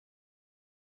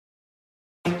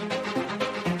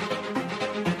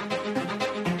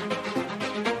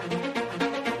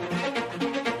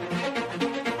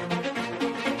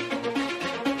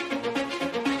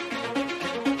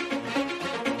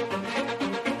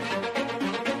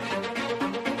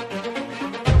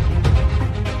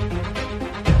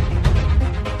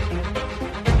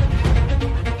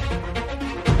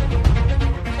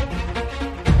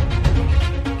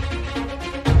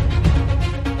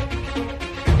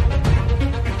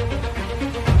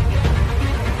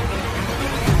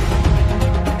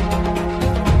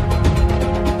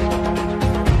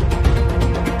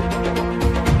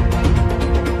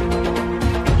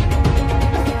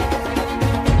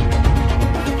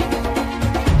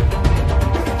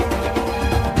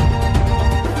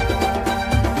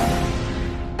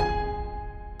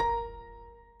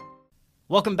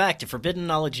Welcome back to Forbidden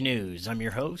Knowledge News. I'm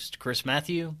your host, Chris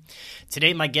Matthew.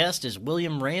 Today my guest is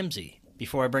William Ramsey.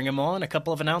 Before I bring him on, a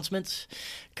couple of announcements.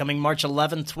 Coming March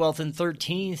 11th, 12th, and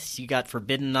 13th, you got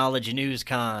Forbidden Knowledge News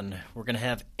Con. We're going to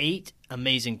have 8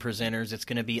 amazing presenters. It's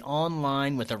going to be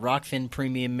online with a Rockfin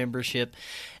Premium membership,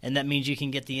 and that means you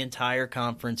can get the entire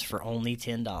conference for only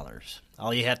 $10.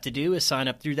 All you have to do is sign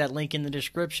up through that link in the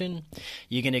description.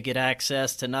 You're going to get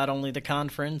access to not only the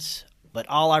conference, but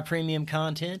all our premium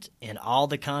content and all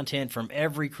the content from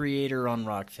every creator on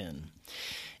Rockfin.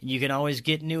 You can always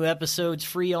get new episodes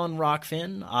free on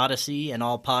Rockfin, Odyssey, and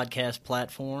all podcast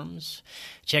platforms.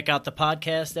 Check out the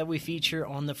podcasts that we feature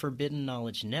on the Forbidden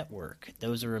Knowledge Network.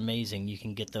 Those are amazing. You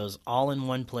can get those all in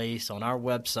one place on our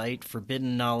website,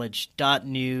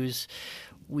 forbiddenknowledge.news.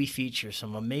 We feature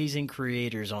some amazing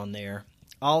creators on there.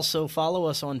 Also, follow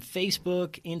us on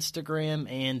Facebook,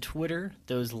 Instagram, and Twitter.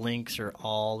 Those links are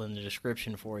all in the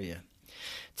description for you.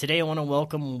 Today, I want to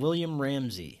welcome William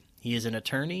Ramsey. He is an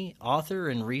attorney, author,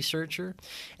 and researcher,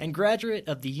 and graduate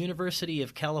of the University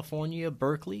of California,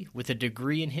 Berkeley, with a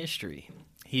degree in history.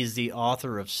 He is the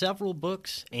author of several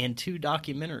books and 2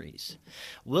 documentaries.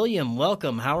 William,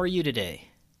 welcome. How are you today?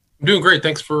 I'm doing great.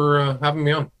 Thanks for having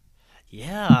me on.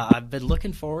 Yeah, I've been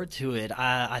looking forward to it.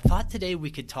 I thought today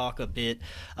we could talk a bit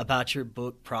about your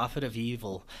book, Prophet of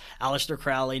Evil, Aleister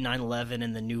Crowley, 9/11,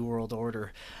 and the New World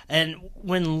Order. And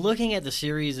when looking at the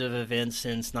series of events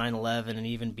since 9/11 and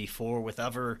even before with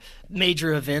other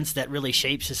major events that really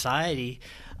shape society,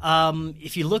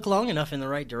 if you look long enough in the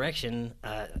right direction,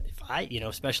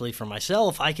 especially for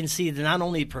myself, I can see the not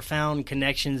only profound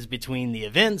connections between the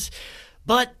events,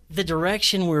 but the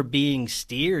direction we're being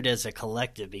steered as a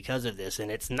collective because of this, and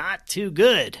it's not too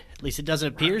good. At least it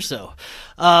doesn't appear so.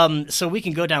 So we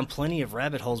can go down plenty of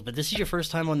rabbit holes, but this is your first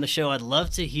time on the show. I'd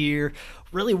love to hear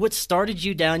really what started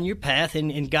you down your path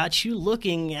and got you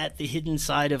looking at the hidden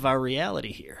side of our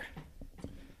reality here.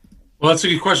 Well, that's a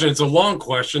good question. It's a long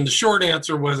question. The short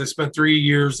answer was I spent 3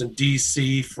 years in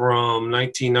D.C. from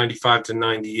 1995 to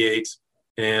 98,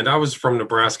 and I was from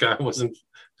Nebraska.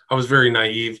 I was very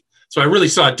naive. So I really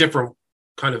saw a different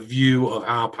kind of view of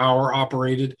how power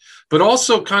operated, but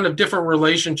also kind of different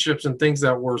relationships and things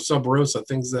that were sub rosa,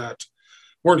 things that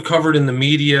weren't covered in the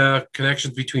media,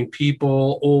 connections between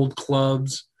people, old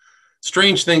clubs,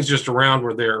 strange things just around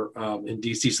were there in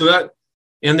DC.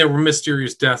 And there were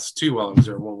mysterious deaths too while I was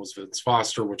there. One was Vince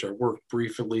Foster, which I worked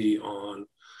briefly on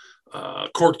a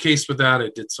court case with that. I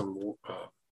did some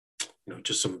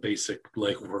just some basic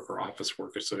legwork or office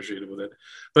work associated with it.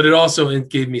 But it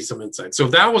gave me some insight. So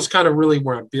that was kind of really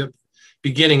where I'm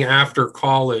beginning after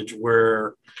college,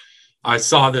 where I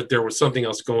saw that there was something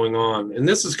else going on. And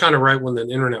this is kind of right when the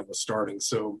internet was starting.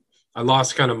 So I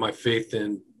lost kind of my faith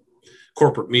in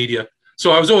corporate media.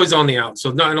 So I was always on the out.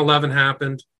 So 9/11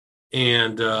 happened.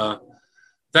 And that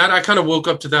I kind of woke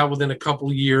up to that within a couple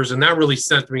of years. And that really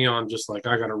sent me on just like,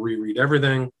 I got to reread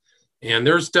everything. And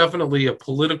there's definitely a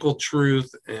political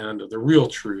truth and the real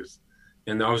truth.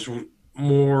 And I was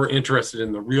more interested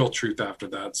in the real truth after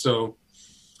that. So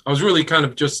I was really kind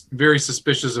of just very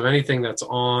suspicious of anything that's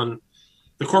on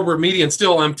the corporate media, and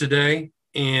still am today.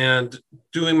 And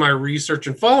doing my research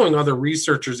and following other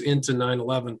researchers into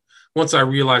 9/11, once I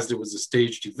realized it was a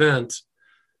staged event,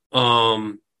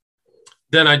 then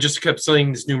I just kept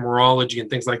studying this numerology and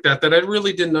things like that I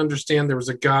really didn't understand. There was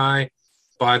a guy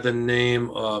by the name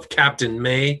of Captain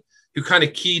May, who kind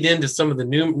of keyed into some of the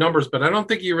new numbers, but I don't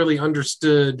think he really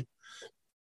understood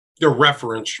the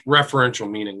referential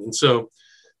meaning. And so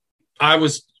I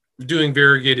was doing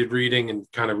variegated reading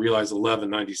and kind of realized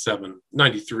 11, 97,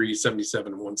 93,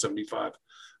 77, and 175,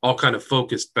 all kind of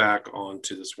focused back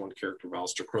onto this one character of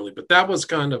Aleister Crowley. But that was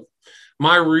kind of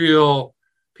my real,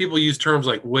 people use terms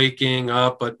like waking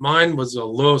up, but mine was a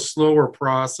slower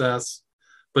process.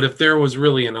 But if there was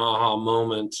really an aha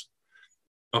moment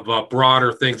about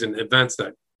broader things and events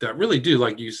that really do,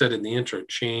 like you said in the intro,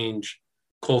 change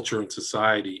culture and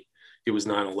society, it was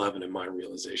 9/11 and my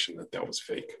realization that was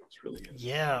fake. It was really good.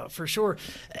 Yeah, for sure.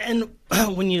 And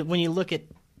when you look at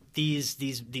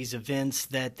these events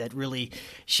that really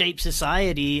shape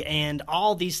society and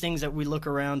all these things that we look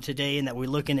around today and that we're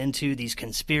looking into, these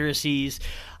conspiracies.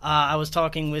 I was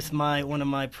talking with one of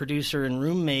my producer and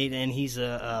roommate, and he's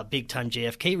a big-time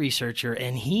JFK researcher,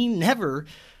 and he never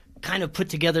kind of put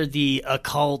together the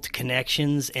occult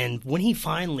connections, and when he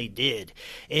finally did,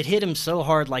 it hit him so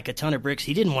hard like a ton of bricks,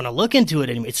 he didn't want to look into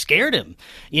it anymore. It scared him,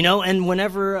 and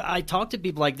whenever I talk to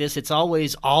people like this, it's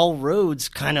always all roads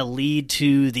kind of lead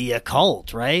to the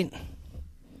occult, right?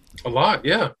 A lot,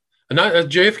 yeah.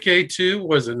 JFK too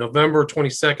was November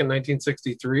 22nd,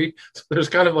 1963. So there's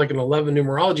kind of like an 11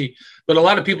 numerology, but a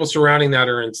lot of people surrounding that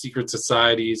are in secret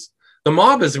societies. The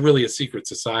mob is really a secret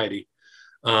society.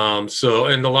 And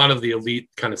a lot of the elite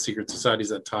kind of secret societies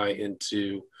that tie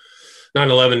into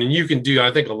 9/11, and you can do,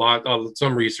 I think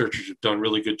some researchers have done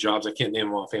really good jobs. I can't name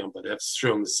them offhand, but have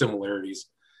shown the similarities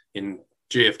in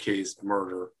JFK's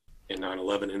murder in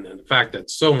 9/11, and the fact that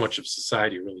so much of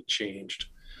society really changed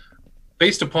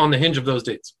based upon the hinge of those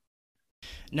dates.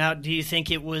 Now, do you think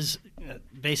it was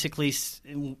basically,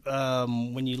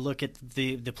 when you look at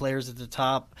the players at the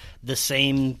top, the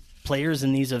same players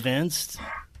in these events?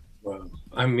 Well,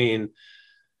 I mean,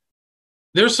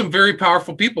 there's some very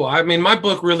powerful people. I mean, my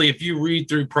book really, if you read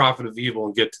through Prophet of Evil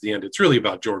and get to the end, it's really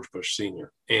about George Bush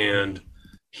Sr. And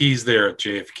he's there at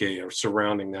JFK or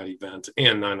surrounding that event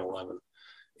and 9/11.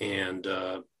 And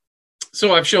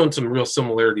so I've shown some real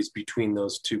similarities between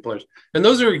those two players. And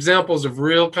those are examples of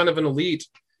real kind of an elite.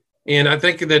 And I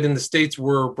think that in the States,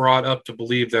 we're brought up to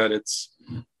believe that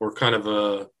we're kind of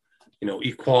a,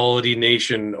 equality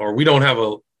nation, or we don't have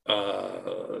a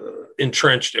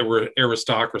entrenched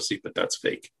aristocracy, but that's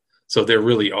fake. So there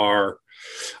really are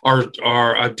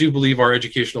I do believe our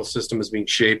educational system is being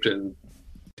shaped, and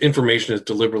information is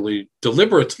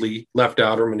deliberately left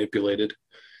out or manipulated.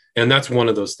 And that's one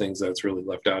of those things that's really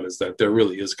left out, is that there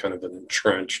really is kind of an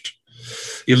entrenched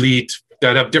elite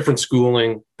that have different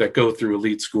schooling, that go through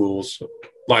elite schools,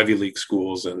 Ivy League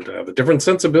schools, and have a different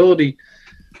sensibility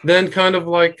than kind of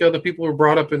like the people who are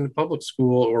brought up in public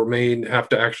school or may have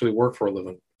to actually work for a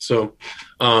living. So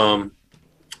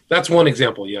that's one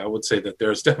example. Yeah, I would say that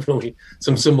there's definitely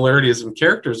some similarities in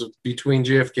characters between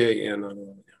JFK and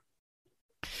 9/11.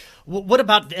 What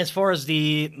about as far as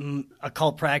the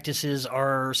occult practices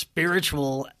or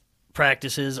spiritual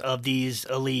practices of these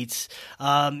elites?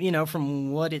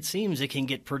 From what it seems, it can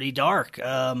get pretty dark.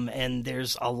 And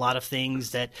there's a lot of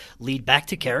things that lead back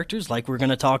to characters like we're going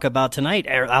to talk about tonight,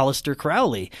 Aleister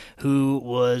Crowley, who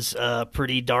was a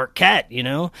pretty dark cat,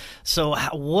 So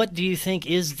what do you think?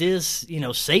 Is this,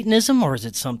 Satanism, or is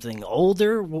it something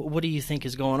older? What do you think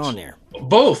is going on there?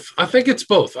 Both. I think it's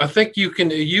both. I think you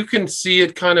can see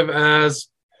it kind of as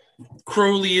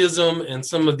Crowleyism, and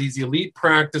some of these elite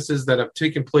practices that have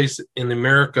taken place in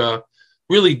America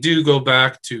really do go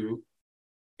back to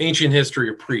ancient history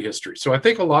or prehistory. So I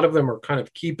think a lot of them are kind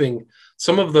of keeping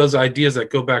some of those ideas that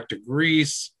go back to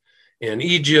Greece and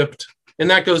Egypt,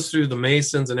 and that goes through the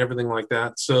Masons and everything like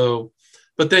that. So,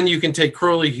 but then you can take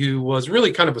Crowley, who was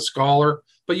really kind of a scholar,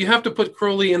 but you have to put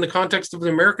Crowley in the context of the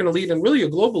American elite and really a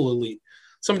global elite,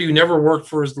 somebody who never worked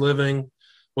for his living,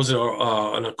 was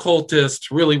an occultist,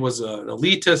 really was an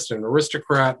elitist, an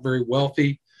aristocrat, very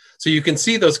wealthy. So you can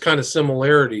see those kind of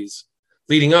similarities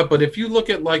leading up. But if you look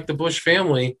at like the Bush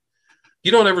family,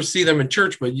 you don't ever see them in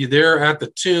church, but they're at the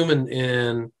tomb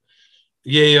in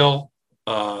Yale,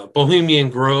 Bohemian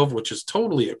Grove, which is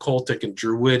totally occultic and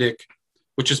druidic,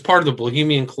 which is part of the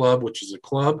Bohemian Club, which is a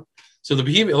club. So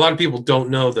a lot of people don't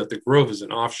know that the Grove is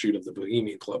an offshoot of the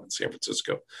Bohemian Club in San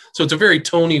Francisco. So it's a very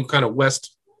Tony kind of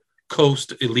West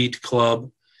Coast elite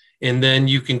club. And then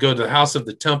you can go to the House of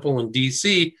the Temple in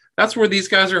DC. That's where these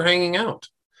guys are hanging out.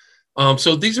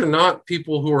 So these are not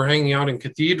people who are hanging out in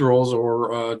cathedrals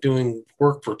or doing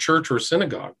work for church or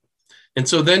synagogue. And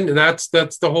so then that's the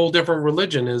whole different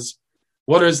religion is,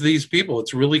 what is these people?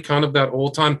 It's really kind of that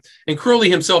old time. And Crowley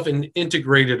himself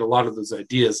integrated a lot of those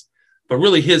ideas, but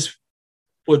really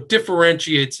what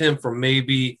differentiates him from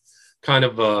maybe kind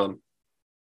of a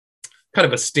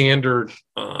standard,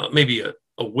 maybe a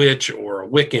witch or a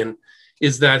Wiccan,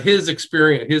 is that his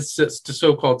experience, his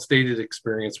so-called stated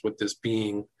experience with this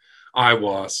being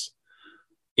Aiwass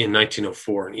in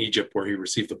 1904 in Egypt, where he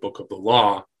received the Book of the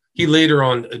Law, he later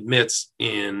on admits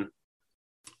in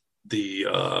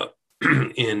the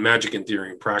in Magic and Theory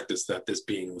and Practice that this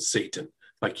being was Satan.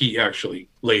 Like, he actually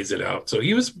lays it out. So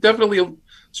he was definitely a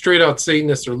straight-out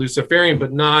Satanist or Luciferian,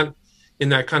 but not in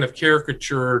that kind of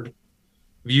caricatured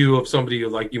view of somebody who,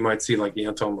 like, you might see like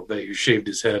Anton LaVey, who shaved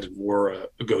his head and wore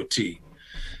a goatee.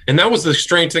 And that was the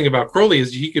strange thing about Crowley,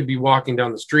 is he could be walking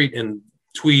down the street in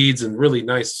tweeds and really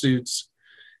nice suits,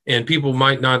 and people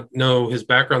might not know his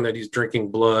background, that he's drinking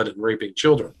blood and raping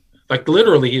children. Like,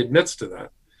 literally, he admits to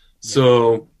that.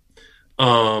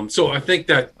 Yeah. So I think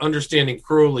that understanding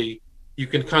Crowley, you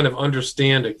can kind of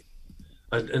understand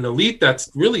an elite that's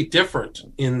really different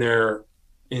in their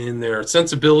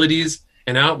sensibilities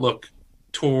and outlook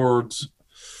towards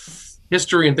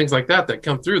history and things like that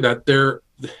come through, that they're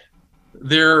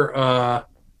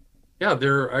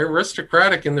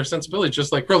aristocratic in their sensibilities,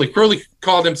 just like Crowley. Crowley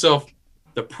called himself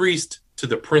the priest to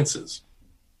the princes.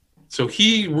 So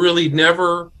he really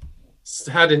never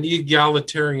had an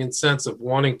egalitarian sense of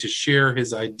wanting to share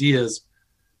his ideas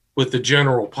with the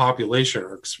general population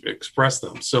or express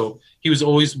them. So he was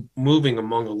always moving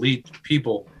among elite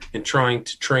people and trying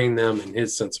to train them in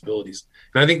his sensibilities.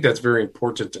 And I think that's very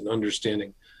important in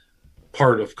understanding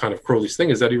part of kind of Crowley's thing,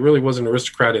 is that he really was an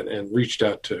aristocrat and reached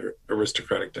out to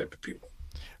aristocratic type of people.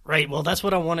 Right. Well, that's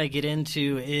what I want to get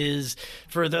into, is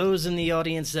for those in the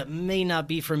audience that may not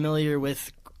be familiar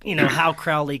with, how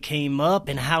Crowley came up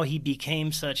and how he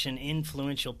became such an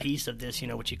influential piece of this,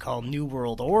 what you call New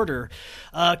World Order.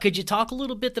 Could you talk a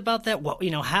little bit about that? Well,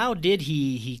 how did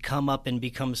he come up and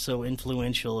become so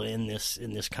influential in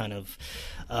this kind of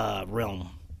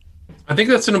realm? I think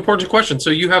that's an important question.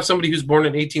 So you have somebody who's born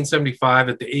in 1875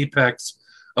 at the apex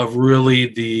of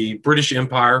really the British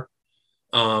Empire.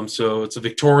 So it's a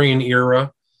Victorian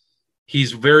era.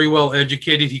 He's very well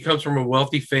educated. He comes from a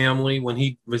wealthy family.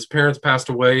 When his parents passed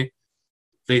away,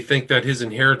 they think that his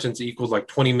inheritance equaled like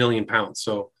 20 million pounds.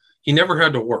 So he never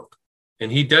had to work. And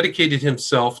he dedicated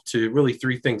himself to really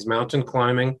three things: mountain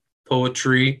climbing,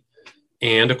 poetry,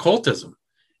 and occultism.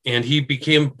 And he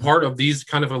became part of these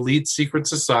kind of elite secret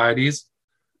societies.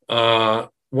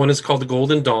 One is called the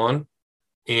Golden Dawn.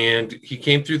 And he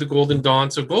came through the Golden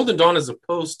Dawn. So Golden Dawn is a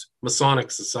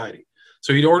post-Masonic society.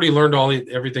 So he'd already learned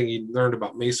everything he learned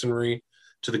about Masonry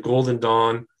to the Golden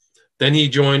Dawn. Then he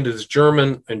joined as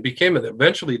German and became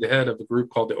eventually the head of a group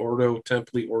called the Ordo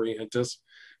Templi Orientis,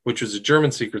 which was a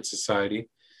German secret society.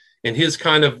 And his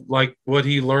kind of like what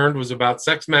he learned was about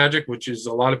sex magic, which is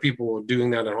a lot of people were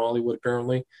doing that in Hollywood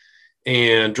apparently,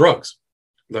 and drugs,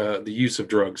 the use of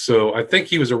drugs. So I think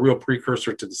he was a real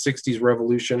precursor to the 60s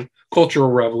revolution,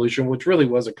 cultural revolution, which really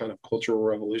was a kind of cultural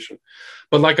revolution.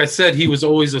 But like I said, he was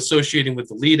always associating with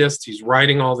elitists. He's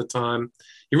writing all the time.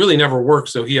 He really never worked.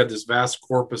 So he had this vast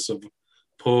corpus of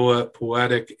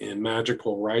poetic and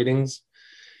magical writings.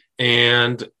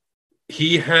 And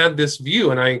he had this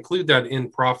view, and I include that in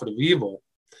Prophet of Evil.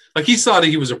 Like he saw that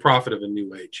he was a prophet of a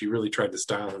new age. He really tried to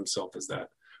style himself as that,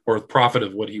 or a prophet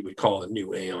of what he would call a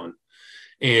new aeon.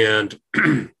 And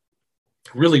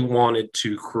really wanted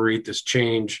to create this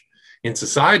change in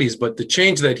societies. But the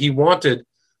change that he wanted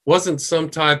wasn't some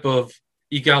type of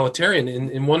egalitarian.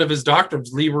 In one of his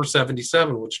doctrines, Liber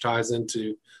 77, which ties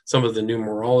into some of the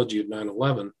numerology of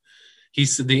 9/11, he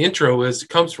said the intro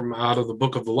comes from out of the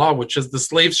Book of the Law, which is the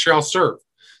slaves shall serve.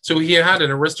 So he had an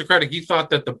aristocratic, he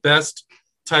thought that the best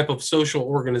type of social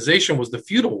organization was the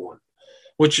feudal one,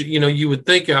 which, you would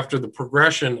think after the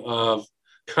progression of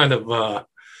kind of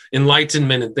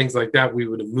Enlightenment and things like that, we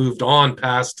would have moved on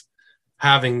past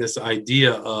having this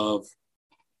idea of,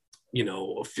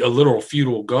 a literal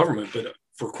feudal government. But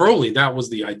for Crowley, that was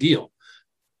the ideal,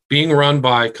 being run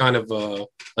by kind of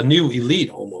a new elite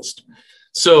almost.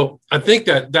 So I think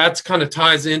that's kind of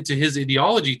ties into his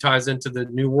ideology, ties into the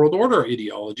New World Order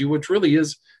ideology, which really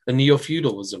is a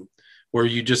neo-feudalism, where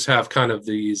you just have kind of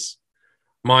these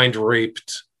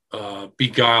mind-raped,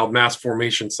 beguiled mass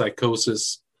formation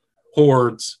psychosis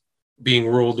hordes being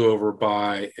ruled over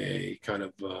by a kind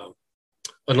of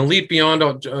an elite beyond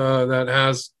that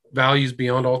has values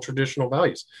beyond all traditional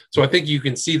values. So I think you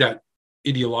can see that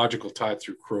ideological tie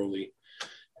through Crowley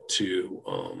to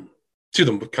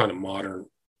the kind of modern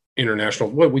international,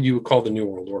 what would you call the New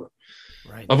World Order,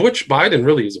 right, of which Biden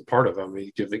really is a part of. I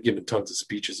mean, they've given tons of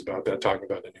speeches about that, talking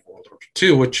about the New World Order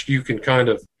too, which you can kind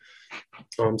of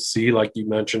see, like you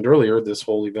mentioned earlier, this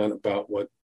whole event about what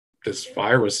this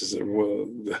virus is,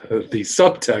 the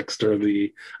subtext or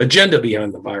the agenda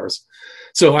behind the virus.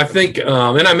 So I think,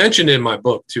 and I mentioned in my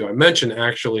book too, I mentioned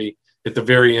actually at the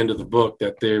very end of the book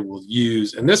that they will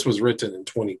use, and this was written in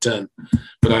 2010,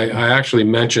 but I actually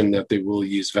mentioned that they will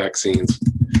use vaccines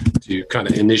to kind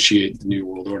of initiate the New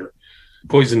World Order.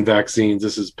 Poison vaccines,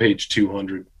 this is page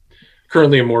 200.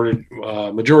 Currently,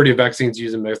 a majority of vaccines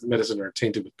used in medicine are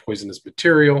tainted with poisonous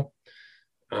material.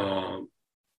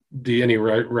 Any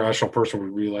rational person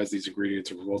would realize these ingredients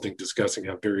are revolting, disgusting,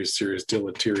 have various serious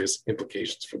deleterious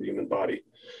implications for the human body.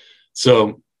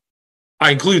 So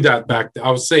I include that back.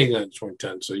 I was saying that in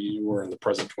 2010, so you were in the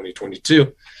present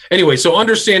 2022. Anyway, so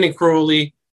understanding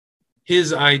Crowley,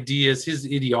 his ideas, his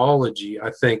ideology,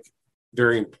 I think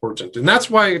very important. And that's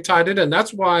why I tied it in.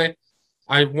 That's why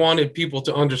I wanted people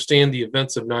to understand the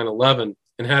events of 9/11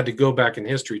 and had to go back in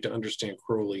history to understand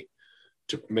Crowley,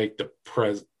 to make the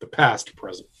past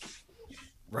present.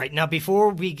 Right. Now, before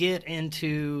we get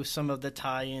into some of the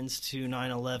tie-ins to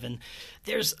 9/11,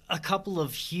 there's a couple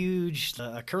of huge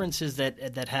occurrences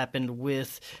that happened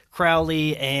with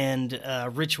Crowley and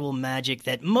ritual magic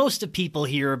that most of people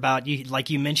hear about. Like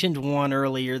you mentioned one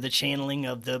earlier, the channeling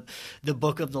of the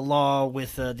Book of the Law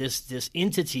with this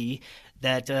entity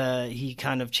that he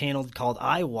kind of channeled called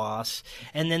Aiwass.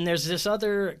 And then there's this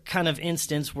other kind of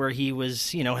instance where he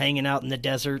was, hanging out in the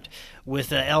desert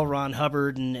with L. Ron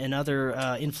Hubbard and other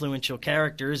influential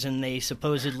characters, and they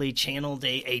supposedly channeled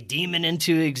a demon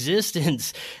into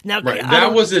existence. Now, right.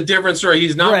 That was a different story.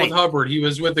 He's not with Hubbard. He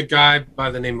was with a guy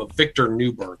by the name of Victor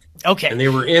Newberg. Okay. And they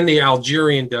were in the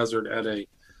Algerian desert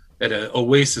at an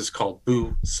oasis called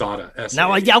Bou Sada.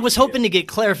 Now, I was hoping to get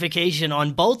clarification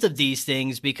on both of these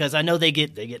things because I know they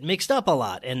get mixed up a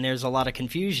lot, and there's a lot of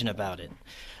confusion about it.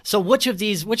 So, which of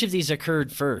these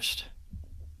occurred first?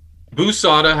 Bou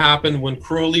Sada happened when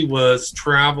Crowley was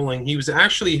traveling. He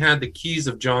had the keys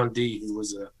of John Dee, who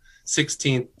was a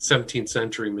 16th, 17th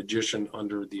century magician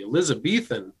under the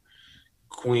Elizabethan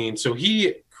queen. So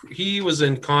he was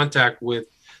in contact with.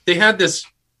 They had this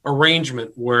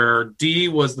arrangement where Dee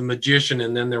was the magician,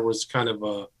 and then there was kind of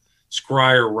a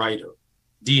scryer writer,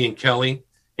 Dee and Kelly,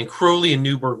 and Crowley and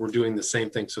Newberg were doing the same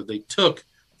thing. So they took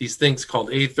these things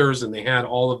called aethers, and they had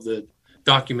all of the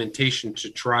documentation to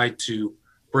try to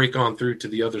break on through to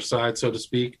the other side, so to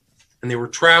speak. And they were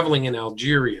traveling in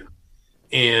Algeria,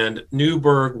 and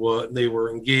they were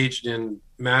engaged in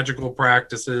magical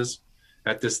practices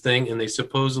at this thing, and they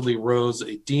supposedly rose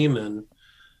a demon,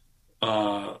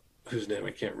 whose name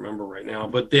I can't remember right now,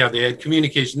 but yeah, they had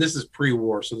communication. This is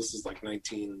pre-war, so this is like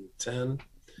 1910.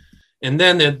 And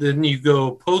then you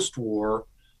go post-war,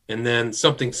 and then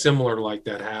something similar like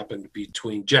that happened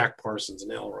between Jack Parsons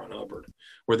and L. Ron Hubbard,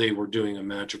 where they were doing a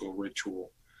magical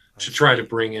ritual to try to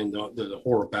bring in the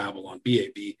Whore of Babylon,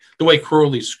 BAB. The way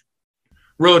Crowley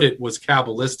wrote it was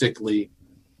Kabbalistically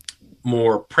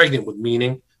more pregnant with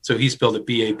meaning, so he spelled it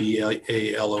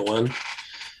BABALON.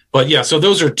 But yeah, so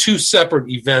those are two separate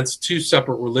events, two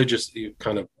separate religious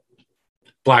kind of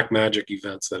black magic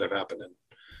events that have happened in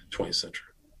the 20th century.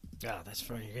 Yeah, that's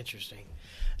very interesting.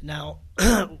 Now,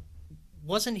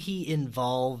 wasn't he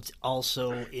involved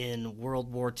also in World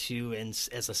War II and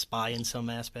as a spy in some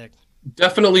aspect?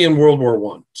 Definitely in World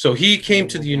War I. So he came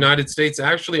to the United States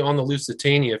actually on the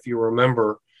Lusitania. If you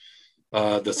remember,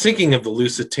 the sinking of the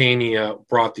Lusitania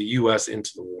brought the U.S.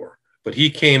 into the war. But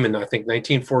he came in, I think,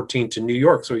 1914 to New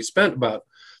York. So he spent about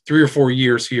 3 or 4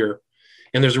 years here.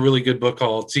 And there's a really good book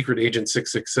called Secret Agent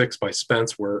 666 by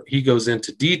Spence, where he goes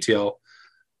into detail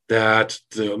that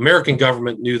the American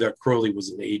government knew that Crowley was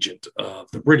an agent of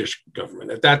the British government.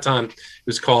 At that time, it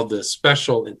was called the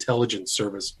Special Intelligence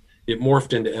Service. It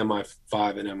morphed into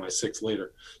MI5 and MI6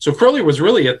 later. So Crowley was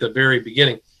really at the very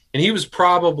beginning. And he was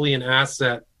probably an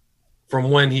asset from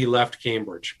when he left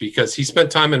Cambridge, because he spent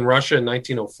time in Russia in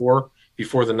 1904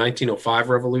 before the 1905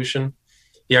 revolution.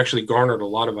 He actually garnered a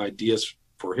lot of ideas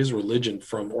for his religion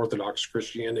from Orthodox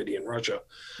Christianity in Russia,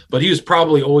 but he was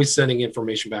probably always sending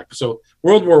information back. So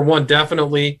World War I,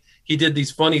 definitely, he did these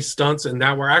funny stunts, and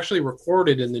that were actually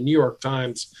recorded in the New York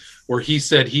Times, where he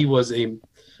said he was a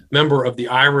member of the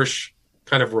Irish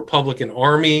kind of Republican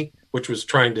Army, which was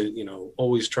trying to,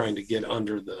 always trying to get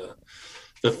under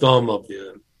the thumb of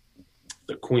the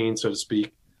Queen, so to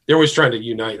speak. They're always trying to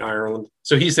unite Ireland.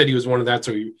 So he said he was one of that.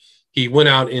 So he went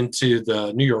out into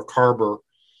the New York Harbor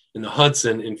in the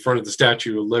Hudson in front of the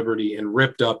Statue of Liberty and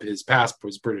ripped up his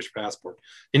passport, his British passport.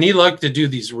 And he liked to do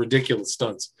these ridiculous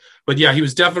stunts. But yeah, he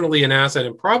was definitely an asset,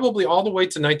 and probably all the way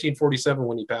to 1947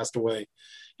 when he passed away,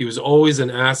 he was always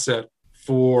an asset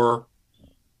for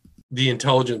the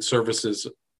intelligence services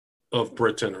of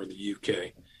Britain or the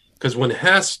UK. Because when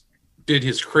Hess did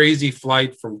his crazy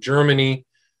flight from Germany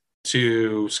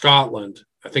to Scotland,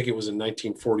 I think it was in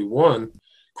 1941,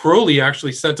 Crowley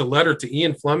actually sent a letter to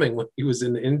Ian Fleming when he was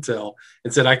in Intel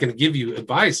and said, I can give you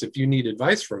advice if you need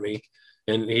advice from me.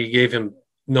 And he gave him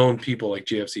known people like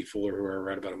JFC Fuller, who I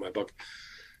read about in my book.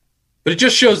 But it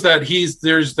just shows that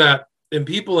there's that, and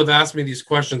people have asked me these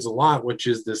questions a lot, which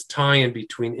is this tie-in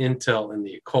between Intel and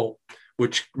the occult,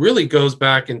 which really goes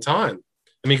back in time.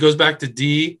 I mean, it goes back to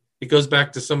Dee. It goes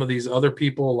back to some of these other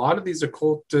people. A lot of these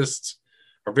occultists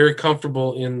are very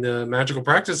comfortable in the magical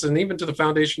practice, and even to the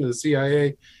foundation of the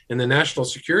CIA and the National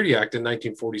Security Act in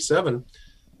 1947.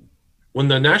 When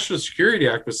the National Security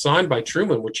Act was signed by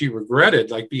Truman, which he regretted,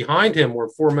 like behind him were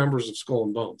 4 members of Skull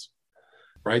and Bones,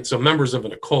 right? So members of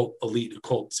an elite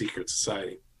occult secret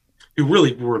society who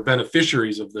really were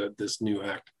beneficiaries of this new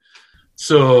act.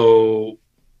 So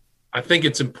I think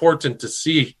it's important to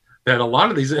see that a lot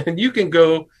of these, and you can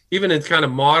go even in kind of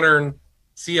modern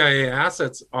CIA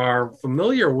assets are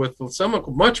familiar with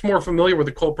much more familiar with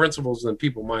occult principles than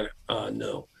people might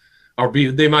know, or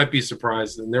they might be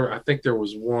surprised. And I think there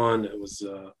was one. It was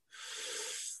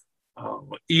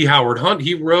E. Howard Hunt.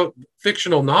 He wrote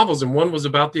fictional novels, and one was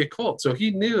about the occult. So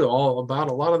he knew all about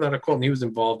a lot of that occult, and he was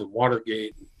involved in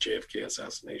Watergate and JFK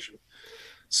assassination.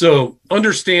 So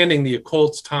understanding the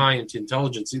occult's tie into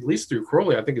intelligence, at least through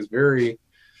Crowley, I think is very,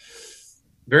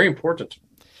 very important.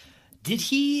 Did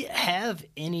he have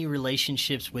any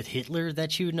relationships with Hitler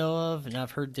that you know of? And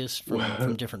I've heard this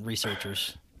from different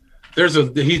researchers.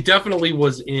 He definitely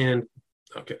was in.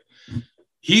 Okay.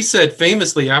 He said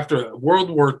famously after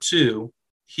World War II,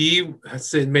 he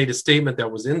made a statement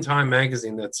that was in Time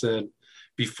magazine that said,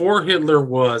 "Before Hitler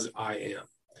was, I am."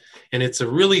 And it's a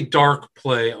really dark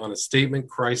play on a statement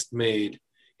Christ made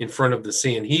in front of the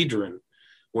Sanhedrin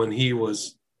when he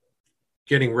was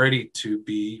getting ready to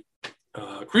be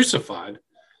crucified.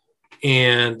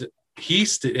 And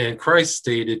Christ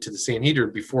stated to the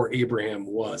Sanhedrin, "Before Abraham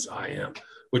was, I am,"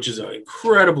 which is an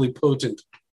incredibly potent,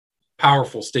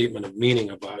 powerful statement of meaning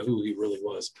about who he really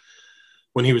was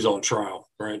when he was on trial,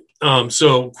 right?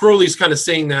 So Crowley's kind of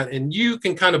saying that, and you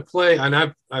can kind of play, and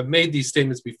I've made these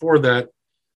statements before, that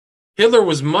Hitler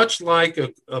was much like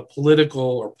a political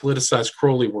or politicized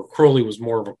Crowley, where Crowley was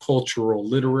more of a cultural,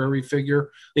 literary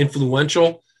figure,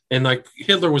 influential, and like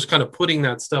Hitler was kind of putting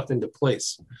that stuff into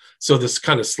place. So this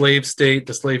kind of slave state,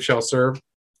 the slave shall serve,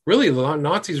 really the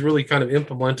Nazis really kind of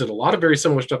implemented a lot of very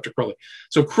similar stuff to Crowley.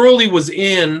 So Crowley was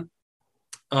in,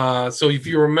 so if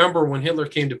you remember when Hitler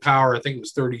came to power, I think it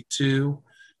was 1932,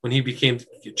 when he became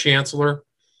chancellor,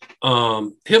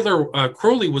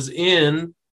 Crowley was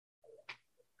in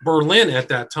Berlin at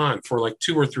that time for like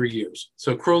 2 or 3 years.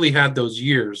 So Crowley had those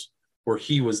years where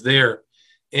he was there.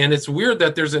 And it's weird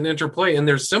that there's an interplay, and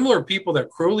there's similar people that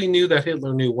Crowley knew that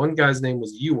Hitler knew. One guy's name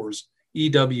was Ewers,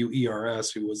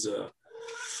 Ewers, who was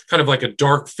kind of like a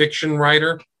dark fiction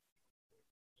writer,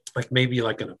 like maybe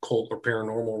like an occult or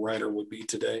paranormal writer would be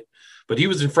today. But he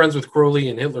was friends with Crowley,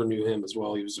 and Hitler knew him as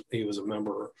well. He was a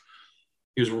member.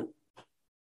 He was,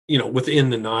 within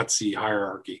the Nazi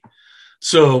hierarchy.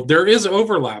 So there is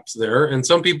overlaps there, and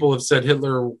some people have said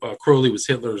Crowley was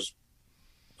Hitler's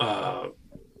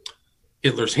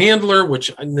handler,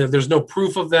 which there's no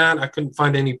proof of that. I couldn't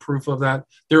find any proof of that.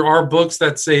 There are books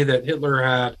that say that Hitler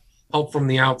had help from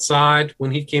the outside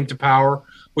when he came to power,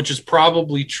 which is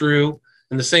probably true.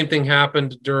 And the same thing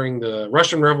happened during the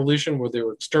Russian Revolution, where there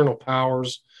were external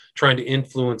powers trying to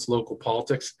influence local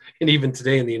politics. And even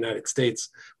today in the United States,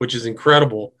 which is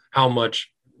incredible how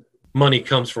much money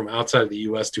comes from outside of the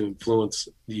U.S. to influence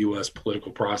the U.S.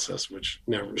 political process, which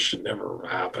should never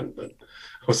happen. But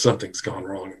something's gone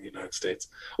wrong in the United States.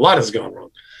 A lot has gone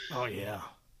wrong. Oh, yeah.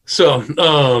 So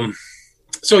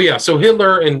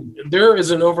Hitler, and there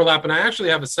is an overlap. And I actually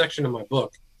have a section in my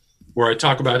book where I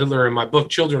talk about Hitler. In my book,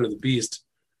 Children of the Beast,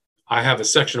 I have a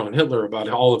section on Hitler about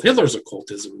all of Hitler's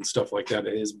occultism and stuff like that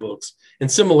in his books,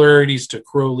 and similarities to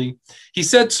Crowley. He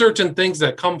said certain things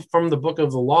that come from the Book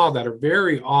of the Law that are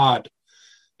very odd.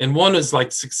 And one is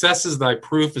like, "Success is thy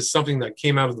proof," is something that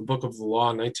came out of the Book of the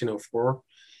Law in 1904.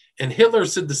 And Hitler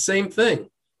said the same thing.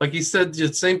 Like he said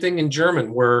the same thing in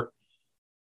German, where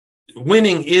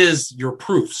winning is your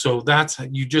proof. So that's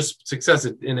you just success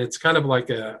it. And it's kind of like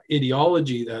a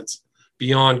ideology that's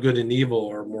beyond good and evil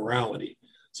or morality.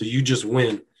 So you just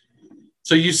win.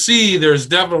 So you see there's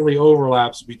definitely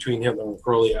overlaps between Hitler and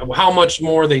Crowley. How much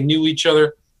more they knew each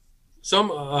other.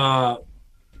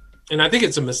 And I think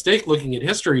it's a mistake looking at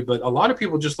history, but a lot of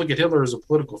people just look at Hitler as a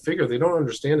political figure. They don't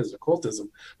understand his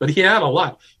occultism, but he had a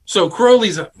lot. So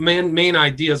Crowley's main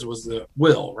ideas was the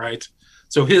will, right?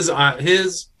 So his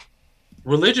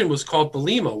religion was called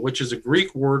Thelema, which is a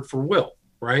Greek word for will,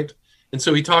 right? And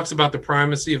so he talks about the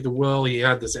primacy of the will. He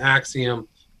had this axiom,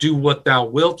 "Do what thou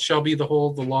wilt shall be the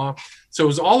whole of the law." So it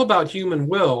was all about human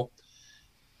will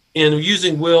and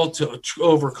using will to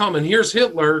overcome. And here's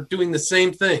Hitler doing the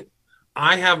same thing.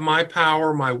 I have my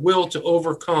power, my will to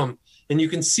overcome. And you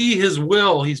can see his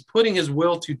will. He's putting his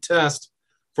will to test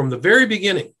from the very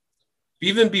beginning,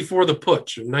 even before the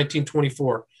putsch in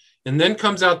 1924. And then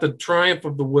comes out the triumph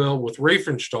of the will with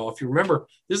Riefenstahl. If you remember,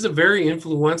 this is a very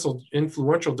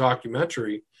influential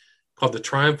documentary called The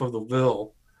Triumph of the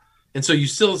Will. And so you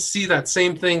still see that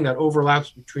same thing that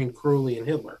overlaps between Crowley and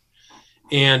Hitler.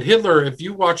 And Hitler, if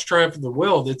you watch Triumph of the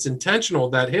Will, it's intentional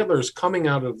that Hitler is coming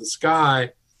out of the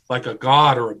sky like a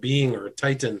god or a being or a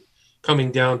titan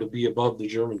coming down to be above the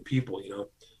German people,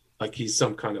 like he's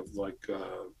some kind of like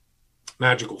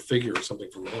magical figure or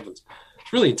something from the heavens.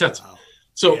 It's really intense. Wow.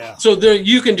 So there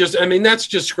you can just, I mean, that's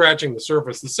just scratching the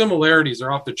surface. The similarities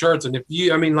are off the charts. And if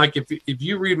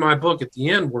you read my book at the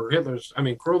end where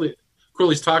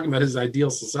Crowley's talking about his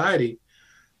ideal society,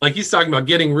 like he's talking about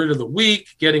getting rid of the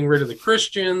weak, getting rid of the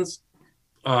Christians,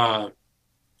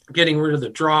 getting rid of the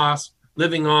dross,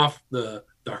 living off the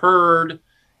herd.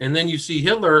 And then you see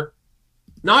Hitler,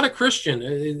 not a Christian.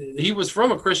 He was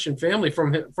from a Christian family,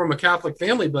 from a Catholic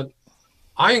family, but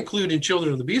I include in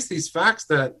Children of the Beast these facts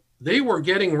that they were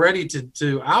getting ready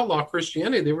to outlaw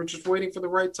Christianity. They were just waiting for the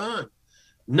right time.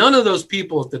 None of those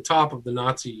people at the top of the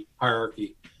Nazi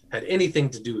hierarchy had anything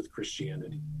to do with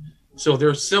Christianity. So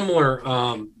there's similar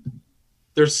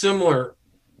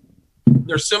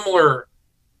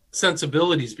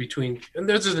sensibilities between, and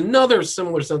there's another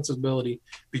similar sensibility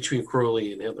between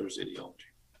Crowley and Hitler's ideology.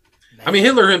 I mean,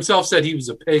 Hitler himself said he was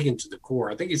a pagan to the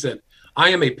core. I think he said, "I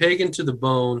am a pagan to the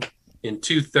bone" in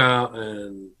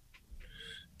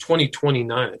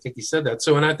 2029. I think he said that.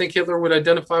 So, and I think Hitler would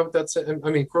identify with that. I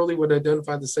mean, Crowley would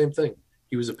identify the same thing.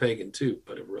 He was a pagan too,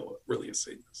 but really a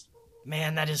Satanist.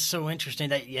 Man, that is so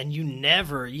interesting. And you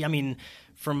never, I mean,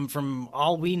 from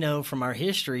all we know from our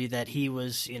history, that he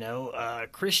was,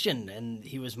 Christian, and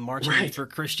he was marching for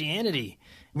Christianity.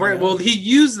 Right. Well, he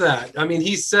used that. I mean,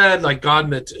 he said like God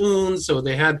met Un, so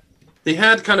they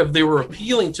were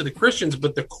appealing to the Christians,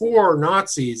 but the core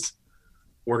Nazis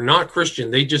were not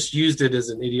Christian. They just used it as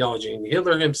an ideology. And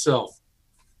Hitler himself,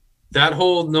 that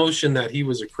whole notion that he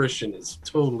was a Christian is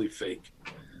totally fake.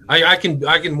 I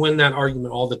can win that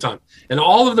argument all the time. And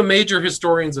all of the major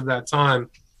historians of that time,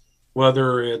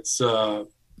 whether it's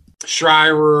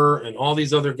Schreier and all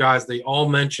these other guys, they all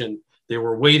mentioned they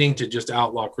were waiting to just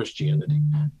outlaw Christianity.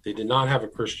 They did not have a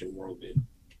Christian worldview.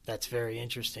 That's very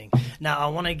interesting. Now, I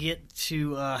want to get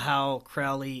to how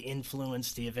Crowley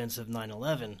influenced the events of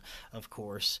 9/11, of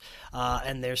course.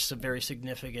 And there's some very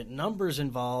significant numbers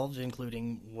involved,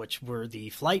 including which were the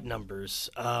flight numbers.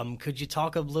 Could you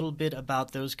talk a little bit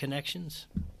about those connections?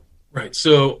 Right.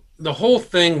 So the whole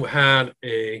thing had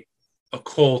a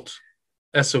occult,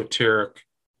 esoteric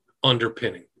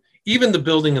underpinning. Even the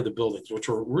building of the buildings, which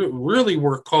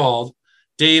were called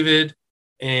David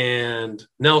and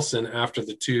Nelson after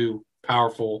the two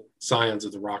powerful scions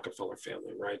of the Rockefeller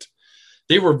family, right?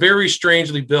 They were very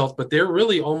strangely built, but they're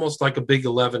really almost like a big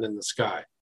 11 in the sky,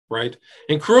 right?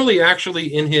 And Crowley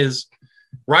actually in his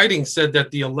writing said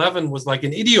that the 11 was like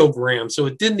an ideogram, so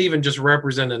it didn't even just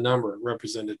represent a number, it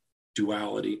represented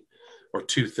duality or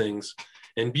two things.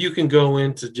 And you can go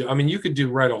into, I mean, you could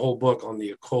write a whole book on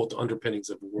the occult underpinnings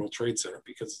of the World Trade Center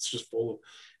because it's just full of,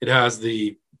 it has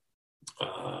the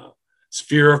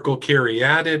spherical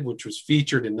caryatid, which was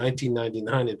featured in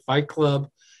 1999 in Fight Club.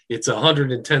 It's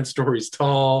 110 stories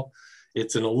tall.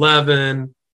 It's an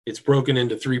 11. It's broken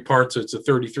into three parts, so it's a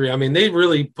 33. I mean, they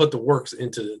really put the works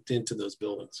into those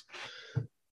buildings,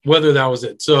 whether that was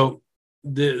it. So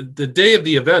the day of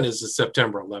the event is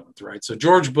September 11th, right? So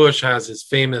George Bush has his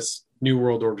famous New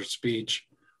World Order speech.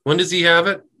 When does he have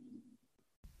it?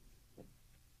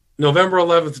 November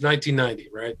 11th, 1990,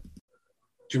 right?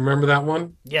 Do you remember that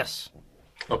one? Yes.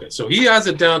 Okay, so he has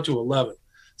it down to 11.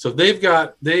 So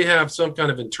they have some kind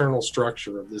of internal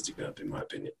structure of this event, in my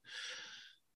opinion.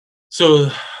 So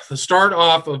the start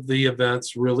off of the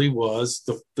events really was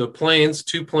the planes,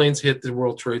 two planes hit the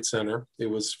World Trade Center. It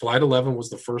was Flight 11 was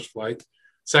the first flight.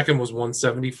 Second was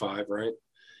 175, right?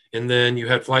 And then you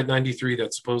had Flight 93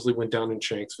 that supposedly went down in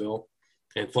Shanksville,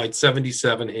 and Flight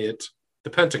 77 hit the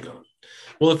Pentagon.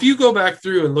 Well, if you go back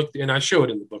through and look, and I show it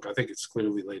in the book, I think it's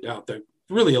clearly laid out that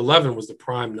really 11 was the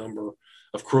prime number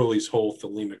of Crowley's whole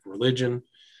Thelemic religion.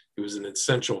 It was an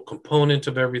essential component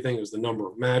of everything. It was the number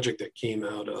of magic that came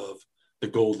out of the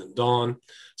Golden Dawn.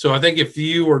 So I think if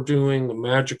you are doing a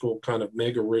magical kind of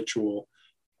mega ritual,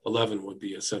 11 would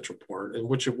be a central part, and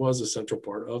which it was a central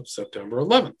part of September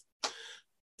 11th.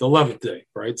 The 11th day,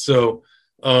 right? So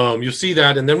you'll see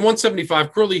that. And then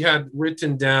 175, Crowley had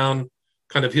written down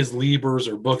kind of his libers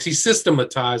or books. He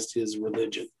systematized his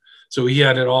religion. So he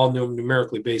had it all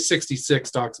numerically based.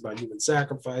 66 talks about human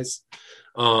sacrifice.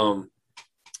 And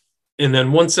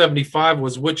then 175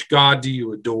 was, which God do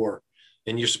you adore?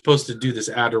 And you're supposed to do this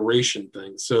adoration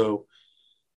thing. So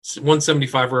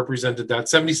 175 represented that.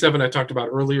 77 I talked about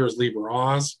earlier is Liber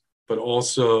Oz, but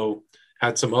also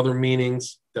had some other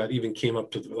meanings that even came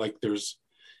up to, like there's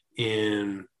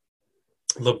in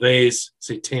LaVey's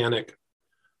satanic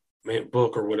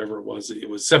book or whatever it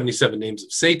was 77 names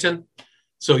of Satan.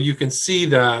 So you can see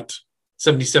that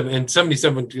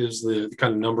 77 gives the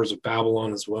kind of numbers of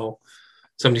Babylon as well.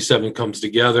 77 comes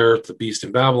together, the beast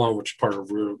in Babylon, which is part of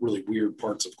really weird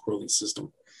parts of Crowley's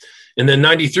system. And then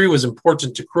 93 was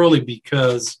important to Crowley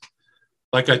because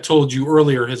like I told you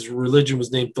earlier, his religion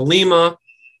was named Thelema,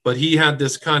 but he had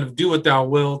this kind of do what thou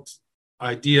wilt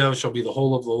idea, shall be the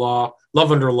whole of the law,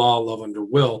 love under law, love under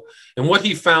will. And what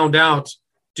he found out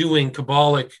doing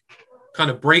Kabbalic kind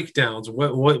of breakdowns,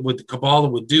 what the Kabbalah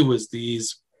would do is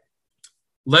these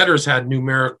letters had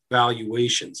numeric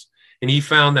valuations. And he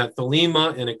found that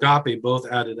Thelema and agape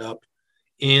both added up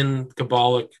in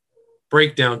Kabbalic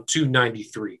breakdown to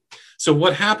 93. So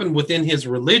what happened within his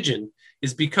religion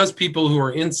is because people who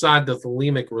are inside the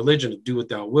Thelemic religion of do what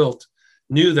thou wilt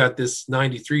knew that this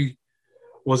 93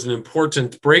 was an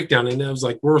important breakdown, and it was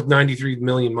like we're 93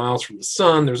 million miles from the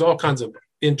sun. There's all kinds of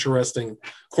interesting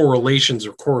correlations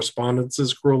or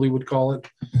correspondences, Crowley would call it.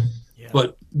 Yeah.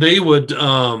 But they would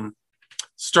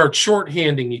start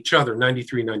shorthanding each other,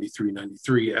 93, 93,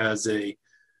 93, as a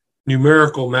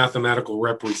numerical mathematical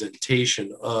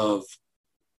representation of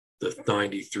the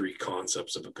 93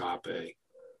 concepts of agape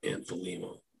and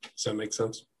Thelema. Does that make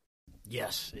sense?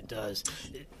 Yes, it does.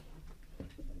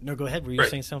 No, go ahead. Were you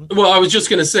saying something? Well, I was just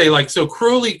going to say, like, so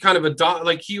Crowley kind of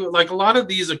like a lot of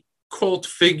these occult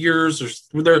figures,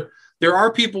 or there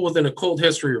are people within occult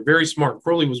history who are very smart.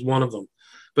 Crowley was one of them,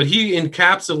 but he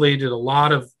encapsulated a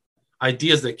lot of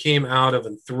ideas that came out of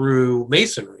and through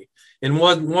Masonry. And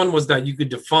one was that you could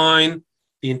define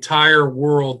the entire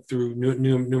world through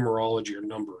numerology or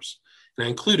numbers. And I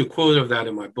include a quote of that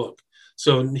in my book.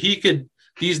 So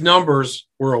these numbers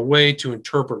were a way to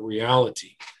interpret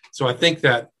reality. So I think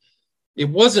that it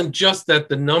wasn't just that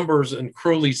the numbers in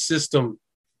Crowley's system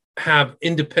have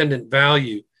independent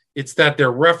value. It's that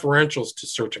they're referentials to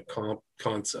certain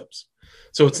concepts.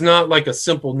 So it's not like a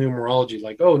simple numerology,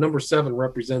 like, oh, number 7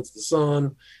 represents the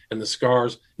sun and the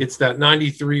scars. It's that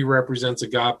 93 represents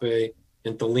agape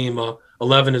and Thelema.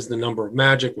 11 is the number of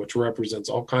magic, which represents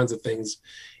all kinds of things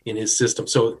in his system.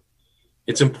 So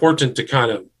it's important to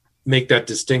kind of make that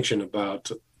distinction about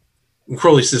in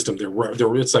Crowley's system.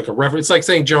 It's like a reference. It's like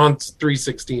saying John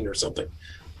 3:16 or something.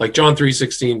 Like John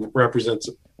 3:16 represents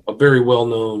a very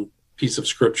well-known piece of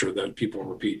scripture that people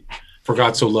repeat. For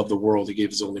God so loved the world, he gave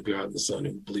his only begotten Son,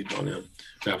 who believed on him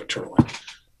to have eternal life.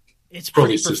 It's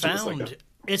pretty profound.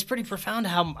 It's pretty profound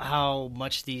how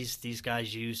much these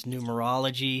guys use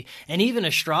numerology and even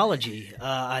astrology.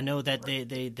 I know that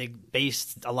they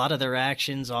based a lot of their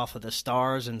actions off of the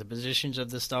stars and the positions of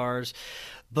the stars.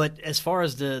 But as far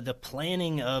as the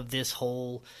planning of this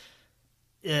whole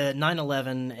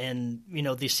 9/11 and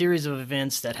the series of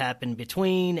events that happened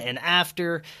between and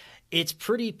after, it's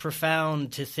pretty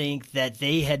profound to think that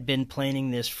they had been planning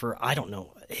this for, I don't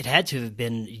know, it had to have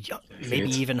been maybe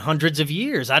even hundreds of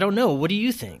years. I don't know. What do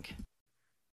you think?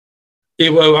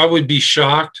 Well, I would be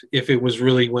shocked if it was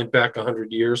really went back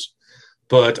 100 years.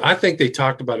 But I think they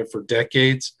talked about it for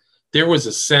decades. There was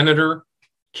a senator,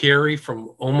 Kerry from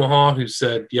Omaha, who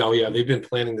said, yeah, they've been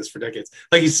planning this for decades.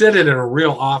 Like, he said it in a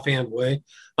real offhand way.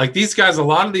 Like, a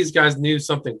lot of these guys knew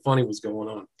something funny was going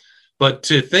on. But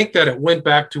to think that it went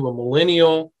back to a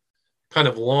millennial kind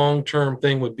of long-term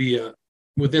thing would be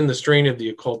within the strain of the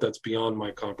occult that's beyond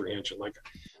my comprehension. Like,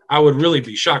 I would really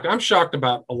be shocked. I'm shocked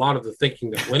about a lot of the thinking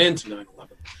that went into 9/11.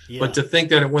 Yeah. But to think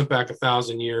that it went back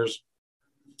 1,000 years.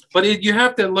 But you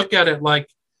have to look at it like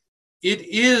it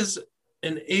is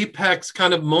an apex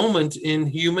kind of moment in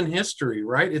human history,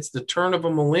 right? It's the turn of a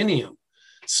millennium.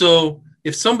 So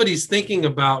if somebody's thinking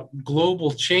about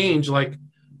global change, like,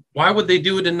 why would they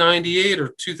do it in 98 or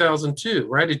 2002,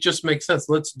 right? It just makes sense.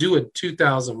 Let's do it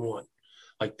 2001.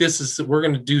 Like, we're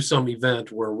going to do some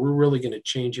event where we're really going to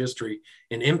change history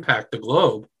and impact the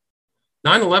globe.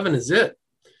 9/11 is it.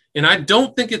 And I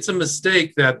don't think it's a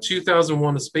mistake that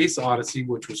 2001: A Space Odyssey,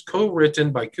 which was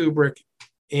co-written by Kubrick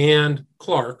and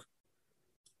Clark,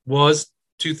 was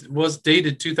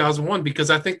dated 2001,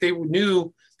 because I think they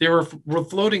knew they were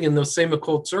floating in those same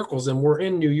occult circles, and we're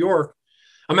in New York.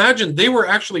 Imagine they were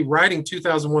actually writing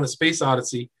 2001: A Space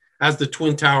Odyssey as the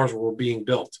Twin Towers were being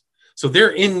built. So they're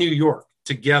in New York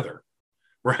together,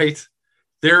 right?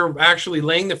 They're actually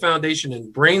laying the foundation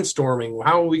and brainstorming,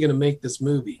 how are we going to make this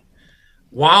movie?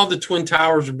 While the Twin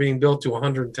Towers are being built to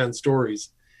 110 stories.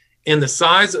 And the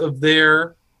size of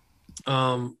their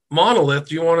monolith,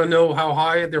 do you want to know how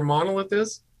high their monolith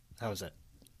is? How is it?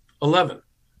 11.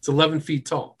 It's 11 feet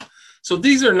tall. So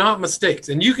these are not mistakes.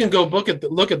 And you can go look at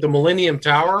the Millennium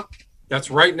Tower that's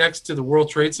right next to the World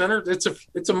Trade Center.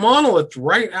 It's a monolith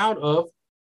right out of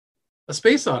A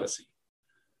Space Odyssey.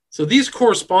 So these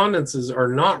correspondences are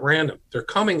not random. They're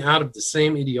coming out of the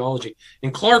same ideology.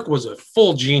 And Clark was a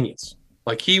full genius.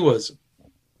 Like, he was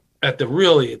at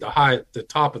the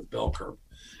top of the bell curve.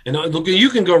 And look, you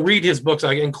can go read his books.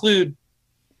 I include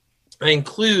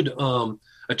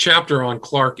a a chapter on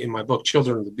Clark in my book,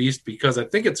 Children of the Beast, because I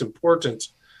think it's important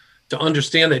to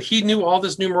understand that he knew all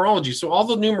this numerology. So all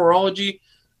the numerology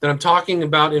that I'm talking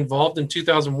about involved in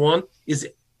 2001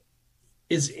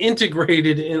 is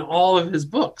integrated in all of his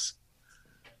books.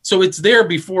 So it's there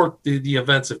before the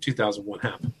events of 2001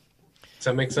 happened. Does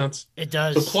that make sense? It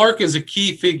does. So Clark is a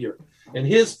key figure. And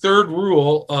his third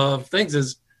rule of things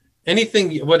is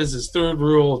anything, what is his third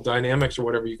rule of dynamics or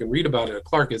whatever you can read about it at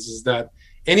Clark is that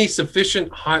any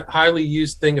sufficient highly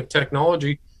used thing of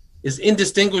technology is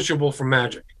indistinguishable from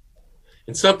magic.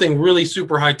 And something really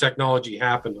super high technology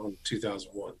happened on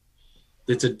 2001.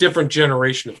 It's a different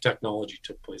generation of technology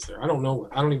took place there. I don't know.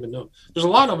 I don't even know. There's a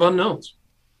lot of unknowns.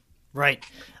 Right.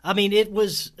 I mean, it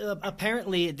was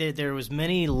apparently there was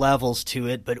many levels to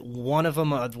it, but one of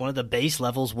them, one of the base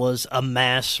levels was a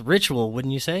mass ritual,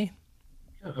 wouldn't you say?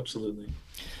 Yeah, absolutely.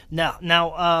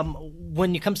 Now,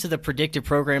 when it comes to the predictive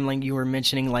programming you were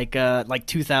mentioning, like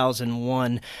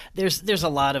 2001, there's a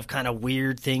lot of kind of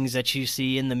weird things that you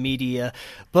see in the media,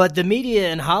 but the media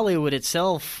in Hollywood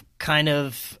itself kind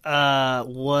of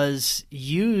was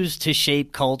used to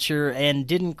shape culture, and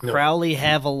didn't Crowley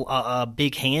have a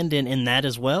big hand in that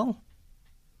as well?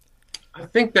 I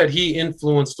think that he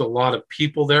influenced a lot of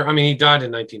people there. I mean, he died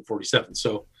in 1947,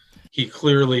 so he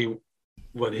clearly,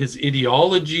 his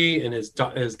ideology and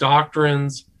his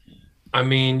doctrines. I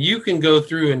mean, you can go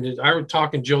through, and I was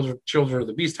talking Children of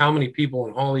the Beast, how many people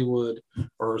in Hollywood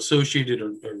are associated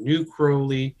or knew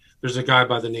Crowley. There's a guy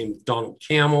by the name of Donald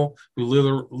Cammell who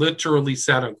literally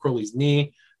sat on Crowley's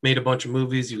knee, made a bunch of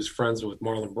movies. He was friends with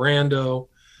Marlon Brando.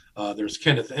 There's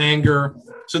Kenneth Anger.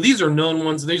 So these are known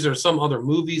ones. These are some other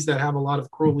movies that have a lot of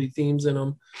Crowley themes in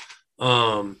them.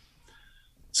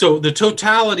 So the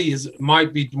totality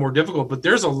might be more difficult, but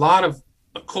there's a lot of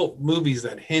occult movies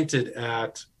that hinted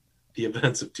at the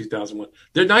events of 2001.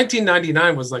 Their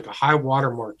 1999 was like a high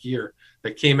watermark year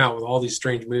that came out with all these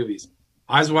strange movies.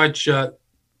 Eyes Wide Shut,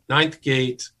 Ninth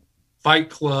Gate, Fight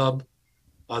Club.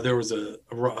 There was a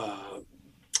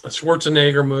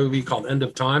Schwarzenegger movie called End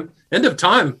of Time. End of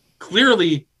Time,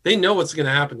 clearly they know what's going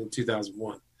to happen in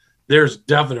 2001. There's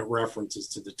definite references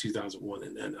to the 2001,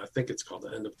 and I think it's called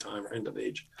The End of Time or End of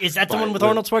Age. Is that the one with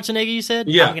Arnold Schwarzenegger you said?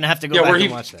 Yeah. I'm going to have to go back and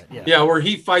watch that. Yeah, where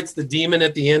he fights the demon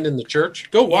at the end in the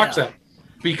church. Go watch that.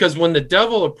 Because when the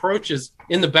devil approaches,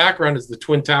 in the background is the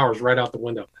Twin Towers right out the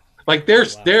window. Like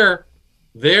they're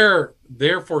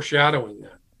foreshadowing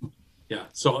that. Yeah,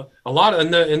 so a lot of,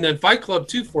 and then Fight Club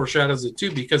 2 foreshadows it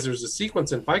too, because there's a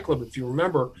sequence in Fight Club, if you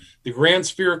remember, the grand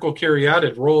spherical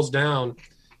caryatid rolls down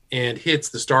and hits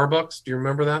the Starbucks. Do you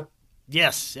remember that?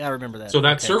 Yes, I remember that. So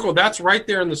that circle, that's right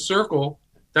there in the circle.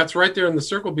 That's right there in the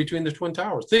circle between the Twin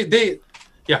Towers. They,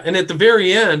 and at the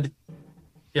very end,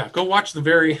 go watch the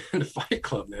very end of Fight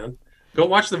Club, man. Go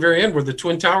watch the very end where the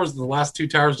Twin Towers are the last two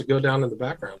towers to go down in the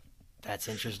background. That's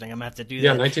interesting. I'm gonna have to do that.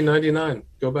 Yeah, 1999.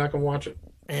 Go back and watch it.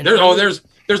 And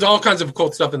there's all kinds of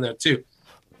occult stuff in there too.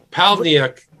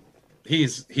 Palahniuk,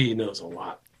 he knows a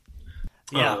lot.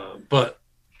 Yeah, but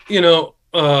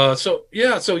so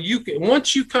you can,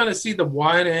 once you kind of see the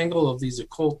wide angle of these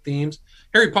occult themes,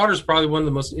 Harry Potter is probably one of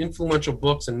the most influential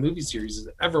books and movie series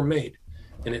ever made,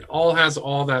 and it all has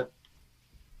all that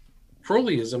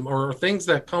Crowleyism or things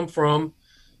that come from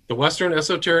the Western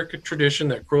esoteric tradition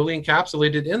that Crowley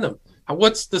encapsulated in them.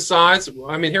 What's the size?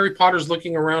 I mean, Harry Potter's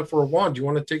looking around for a wand. Do you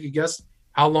want to take a guess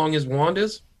how long his wand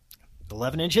is?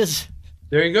 11 inches.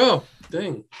 There you go.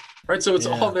 Dang. Right. So it's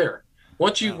all there.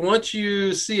 Once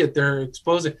you see it, they're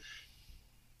exposing.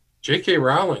 J.K.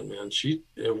 Rowling, man,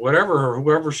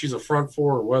 whoever she's a front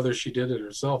for, or whether she did it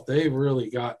herself, they really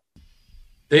got.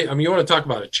 You want to talk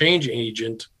about a change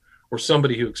agent or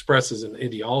somebody who expresses an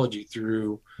ideology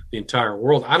through the entire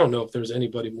world. I don't know if there's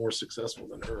anybody more successful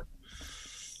than her.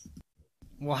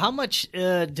 Well, how much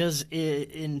does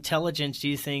intelligence, do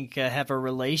you think, have a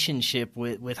relationship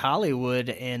with Hollywood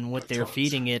and what they're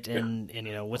feeding it and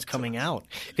what's coming out?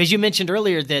 Because you mentioned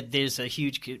earlier that there's a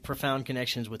huge, profound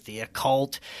connections with the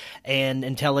occult and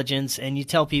intelligence, and you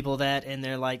tell people that, and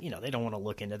they're like, they don't want to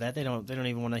look into that. They don't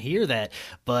even want to hear that.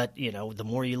 But, the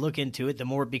more you look into it, the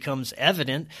more it becomes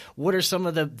evident. What are some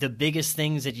of the biggest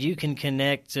things that you can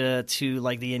connect to,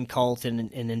 like the occult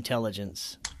and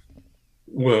intelligence?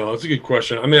 Well, that's a good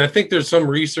question. I mean, I think there's some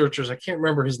researchers, I can't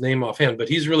remember his name offhand, but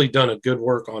he's really done a good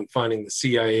work on finding the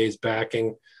CIA's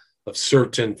backing of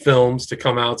certain films to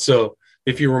come out. So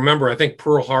if you remember, I think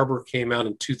Pearl Harbor came out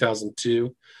in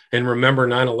 2002. And remember,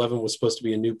 9/11 was supposed to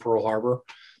be a new Pearl Harbor.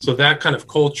 So that kind of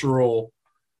cultural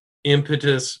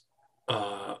impetus,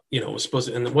 was supposed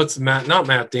to, and what's not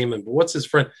Matt Damon, but what's his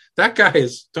friend? That guy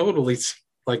is totally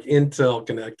like Intel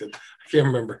connected. I can't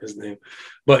remember his name,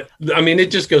 but I mean,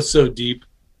 it just goes so deep.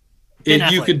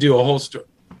 You could do a whole story.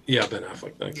 Yeah, Ben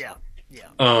Affleck. Thanks. Yeah,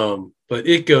 yeah. But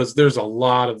it goes. There's a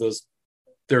lot of those.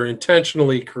 They're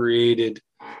intentionally created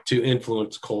to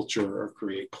influence culture or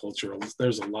create culture.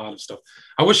 There's a lot of stuff.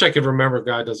 I wish I could remember. A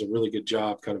guy does a really good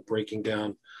job kind of breaking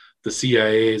down the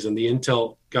CIAs and the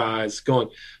Intel guys going,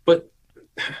 but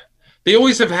they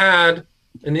always have had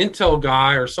an Intel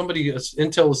guy or somebody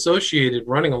Intel associated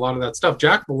running a lot of that stuff.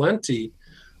 Jack Valenti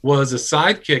was a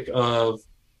sidekick of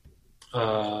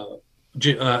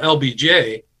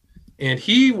LBJ, and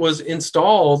he was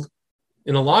installed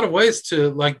in a lot of ways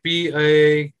to like be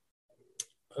a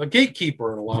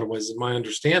gatekeeper in a lot of ways, is my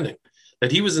understanding,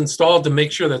 that he was installed to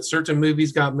make sure that certain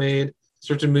movies got made,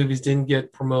 certain movies didn't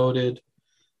get promoted,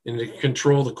 and to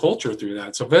control the culture through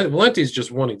that. So Valenti is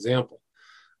just one example.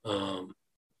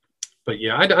 But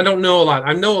yeah, I don't know a lot.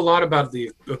 I know a lot about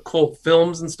the occult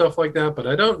films and stuff like that, but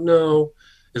I don't know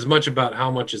as much about how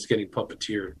much is getting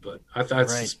puppeteered. But I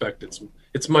suspect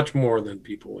it's much more than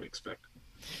people would expect.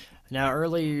 Now,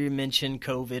 earlier you mentioned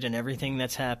COVID and everything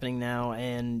that's happening now,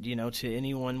 and, you know, to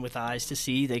anyone with eyes to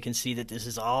see, they can see that this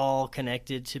is all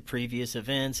connected to previous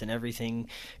events and everything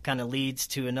kind of leads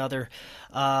to another.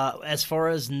 As far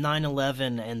as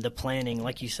 9/11 and the planning,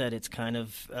 like you said, it's kind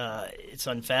of it's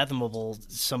unfathomable,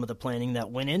 some of the planning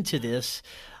that went into this.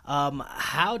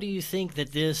 How do you think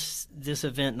that this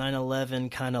event, 9/11,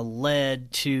 kind of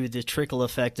led to the trickle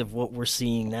effect of what we're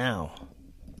seeing now?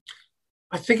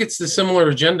 I think it's the similar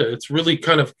agenda. It's really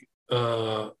kind of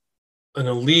an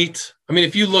elite. I mean,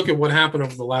 if you look at what happened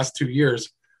over the last 2 years,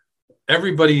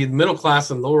 everybody, middle class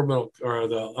and lower middle, or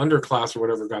the underclass or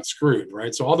whatever, got screwed,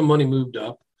 right? So all the money moved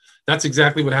up. That's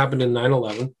exactly what happened in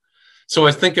 9/11. So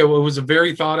I think it was a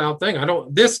very thought out thing.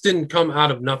 This didn't come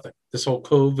out of nothing, this whole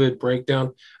COVID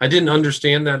breakdown. I didn't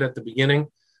understand that at the beginning,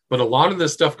 but a lot of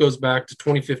this stuff goes back to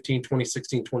 2015,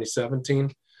 2016,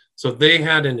 2017. So they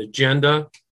had an agenda,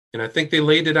 and I think they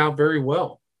laid it out very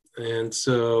well. And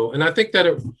I think that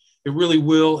it really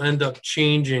will end up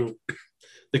changing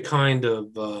the kind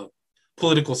of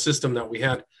political system that we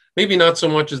had. Maybe not so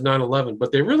much as 9/11,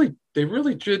 but they really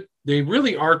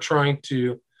are trying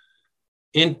to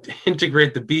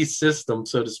integrate the beast system,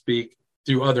 so to speak,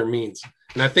 through other means.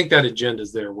 And I think that agenda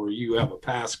is there, where you have a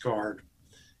pass card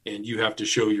and you have to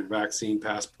show your vaccine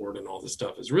passport and all this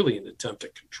stuff, is really an attempt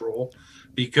at control.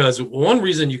 Because one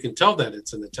reason you can tell that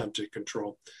it's an attempt at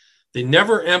control, they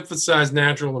never emphasize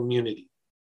natural immunity.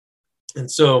 And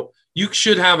so you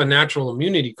should have a natural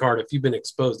immunity card if you've been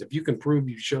exposed. If you can prove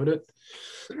you showed it,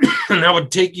 and that would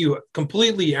take you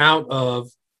completely out of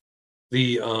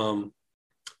the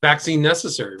vaccine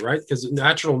necessary, right? Because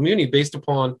natural immunity, based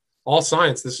upon all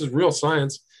science, this is real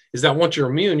science, is that once you're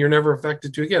immune, you're never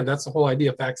affected to again. That's the whole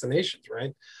idea of vaccinations,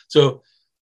 right? So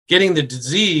getting the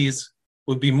disease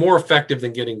would be more effective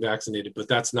than getting vaccinated, but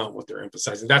that's not what they're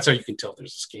emphasizing. That's how you can tell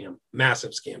there's a scam,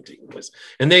 massive scam taking place.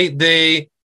 And they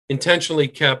intentionally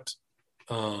kept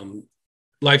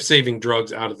life-saving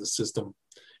drugs out of the system,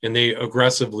 and they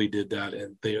aggressively did that.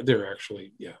 And they're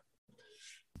actually,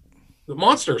 the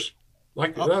monsters.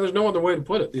 There's no other way to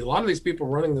put it. A lot of these people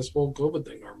running this whole COVID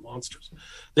thing are monsters.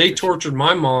 They tortured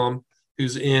my mom,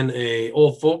 who's in a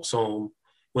old folks home,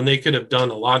 when they could have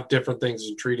done a lot of different things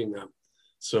in treating them.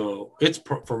 So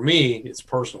for me, it's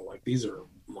personal. Like, these are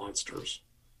monsters.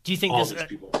 Do you think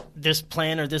this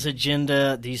plan or this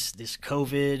agenda, this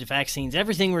COVID vaccines,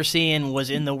 everything we're seeing was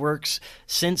in the works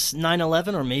since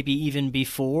 9/11, or maybe even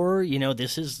before? You know,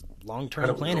 this is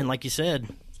long-term planning, like you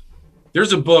said.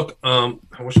 There's a book. I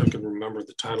wish I could remember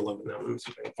the title of it now. Let me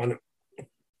see if I can find it.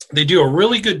 They do a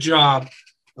really good job.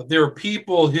 There are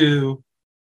people who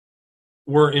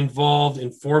were involved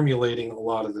in formulating a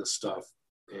lot of this stuff.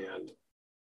 And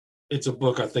it's a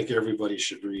book I think everybody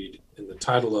should read. And the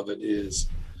title of it is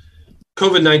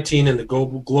COVID-19 and the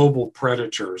Global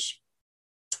Predators.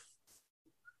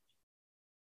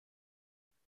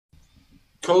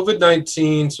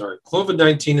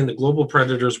 COVID-19 and the Global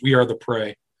Predators, We Are the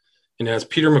Prey. And it has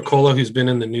Peter McCullough, who's been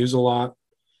in the news a lot,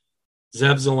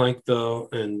 Zev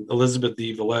Zelenko, and Elizabeth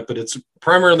D. Villette, but it's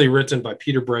primarily written by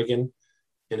Peter Breggin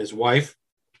and his wife.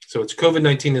 So it's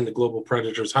COVID-19 and the Global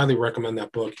Predators. Highly recommend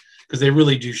that book, because they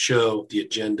really do show the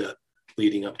agenda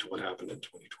leading up to what happened in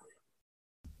 2020.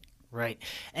 Right.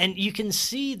 And you can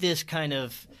see this kind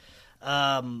of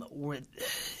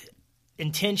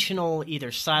intentional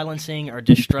either silencing or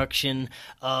destruction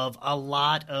of a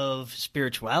lot of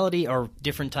spirituality or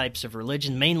different types of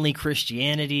religion, mainly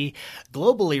Christianity,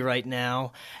 globally right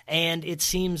now. And it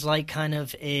seems like kind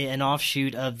of an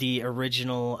offshoot of the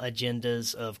original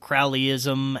agendas of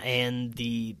Crowleyism and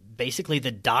the basically the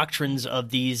doctrines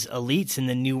of these elites in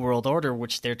the New World Order,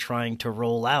 which they're trying to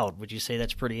roll out. Would you say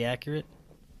that's pretty accurate?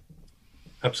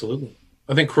 Absolutely.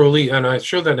 I think Crowley, and I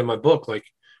show that in my book, like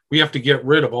we have to get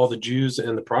rid of all the Jews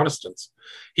and the Protestants.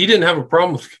 He didn't have a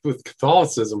problem with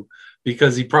Catholicism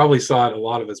because he probably saw it a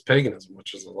lot of as paganism,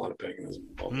 which is a lot of paganism.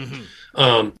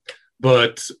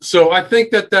 But so I think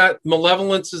that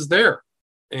malevolence is there,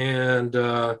 and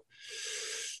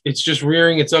it's just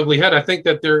rearing its ugly head. I think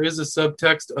that there is a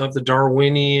subtext of the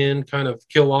Darwinian kind of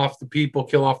kill off the people,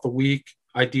 kill off the weak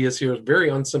ideas here. It's very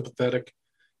unsympathetic.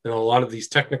 A lot of these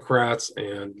technocrats,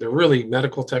 and they're really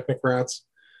medical technocrats.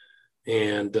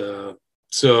 And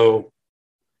so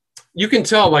you can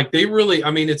tell, like, they really, I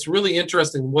mean, it's really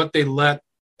interesting what they let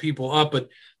people up. But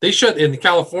they shut in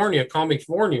California,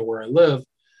 where I live,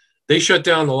 they shut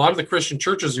down a lot of the Christian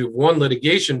churches who've won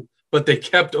litigation, but they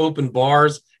kept open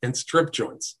bars and strip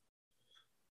joints.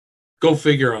 Go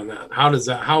figure on that. How does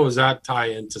that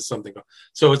tie into something?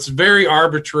 So it's very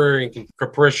arbitrary and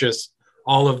capricious,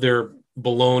 all of their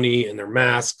baloney and their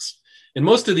masks. And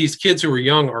most of these kids who are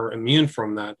young are immune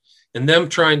from that. And them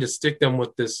trying to stick them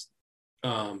with this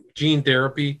gene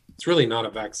therapy, it's really not a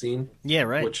vaccine. Yeah,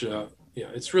 right. Which,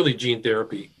 it's really gene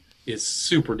therapy is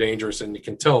super dangerous, and you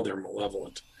can tell they're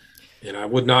malevolent. And I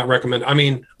would not recommend. I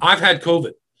mean, I've had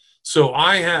COVID. So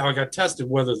I got tested,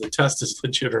 whether the test is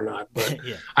legit or not, but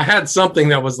yeah. I had something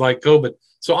that was like COVID.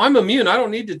 So I'm immune. I don't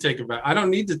need to take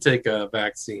a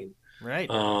vaccine. Right.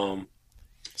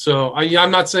 So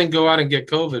I'm not saying go out and get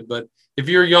COVID, but if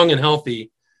you're young and healthy,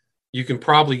 you can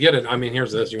probably get it. I mean,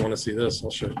 here's this. You want to see this?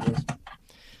 I'll show you this. Did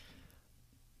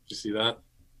you see that?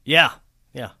 Yeah.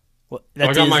 Yeah. Well,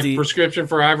 I got my prescription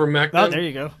for ivermectin. Oh, there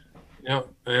you go. Yeah.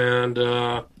 And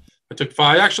I took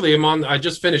 5. Actually, I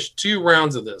just finished 2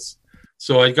 rounds of this.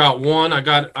 So I got one. I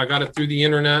got it through the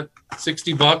internet,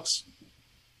 $60.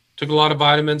 Took a lot of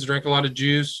vitamins, drank a lot of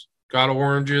juice, got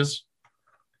oranges.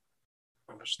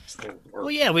 Well,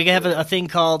 yeah, we have a thing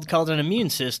called an immune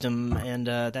system, and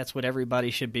that's what everybody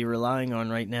should be relying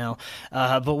on right now.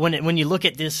 But when you look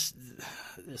at this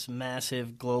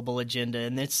massive global agenda,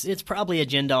 and it's probably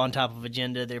agenda on top of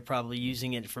agenda. They're probably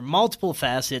using it for multiple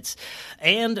facets,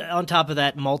 and on top of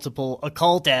that, multiple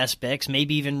occult aspects,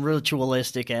 maybe even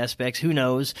ritualistic aspects. Who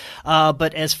knows?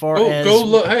 But as far as go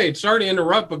look, hey, sorry to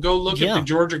interrupt, but go look at the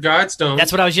Georgia Guidestones.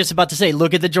 That's what I was just about to say.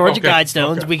 Look at the Georgia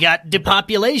Guidestones. Okay. We got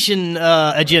depopulation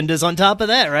agendas on top of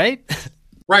that, right?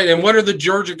 Right, and what are the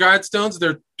Georgia Guidestones?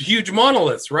 They're huge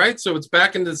monoliths, right? So it's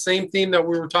back into the same theme that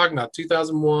we were talking about,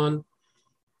 2001.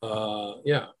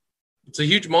 It's a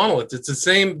huge monolith. It's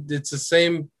the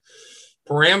same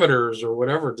parameters or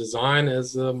whatever design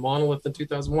as the monolith in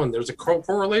 2001. There's a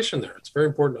correlation there. It's very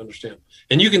important to understand.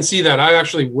 And you can see that. I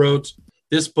actually wrote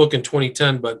this book in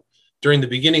 2010, but during the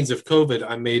beginnings of COVID,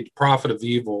 I made Prophet of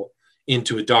Evil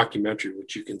into a documentary,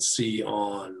 which you can see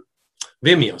on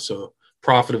Vimeo. So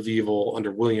Prophet of Evil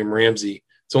under William Ramsey.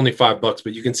 It's only $5,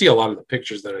 but you can see a lot of the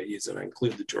pictures that I use, and I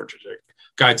include the Georgia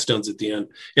Guidestones at the end.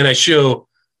 And I show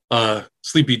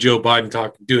Sleepy Joe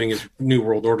Biden doing his New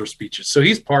World Order speeches. So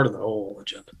he's part of the whole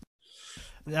agenda.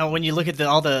 Now, when you look at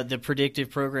all the predictive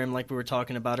program like we were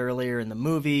talking about earlier in the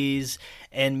movies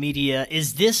and media,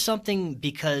 is this something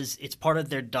because it's part of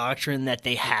their doctrine that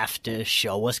they have to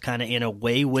show us kind of in a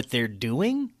way what they're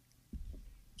doing?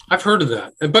 I've heard of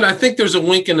that. But I think there's a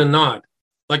wink and a nod.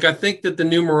 Like, I think that the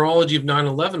numerology of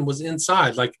 9/11 was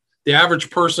inside. Like, the average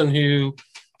person who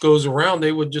goes around,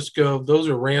 they would just go, those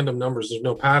are random numbers. There's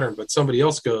no pattern. But somebody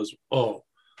else goes, oh,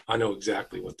 I know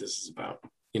exactly what this is about.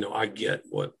 I get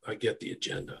the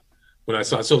agenda. When I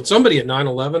saw, so somebody at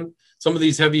 9/11, some of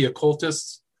these heavy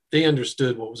occultists, they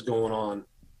understood what was going on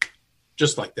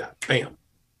just like that. Bam.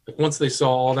 Like, once they saw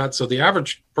all that. So the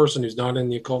average person who's not in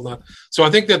the occult, so I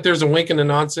think that there's a wink and a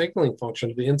nod signaling function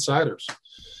of the insiders.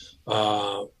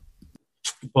 But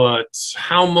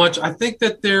how much? I think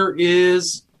that there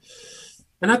is,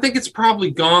 and I think it's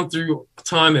probably gone through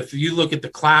time. If you look at the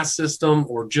class system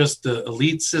or just the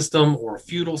elite system or a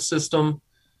feudal system,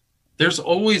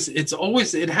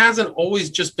 it hasn't always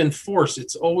just been force.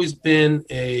 It's always been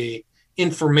a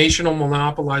informational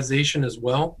monopolization as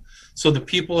well. So the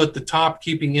people at the top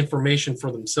keeping information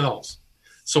for themselves.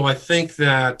 So I think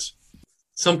that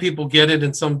some people get it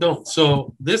and some don't.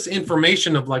 So this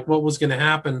information of like what was going to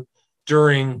happen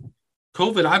during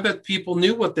COVID, I bet people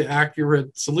knew what the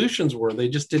accurate solutions were. They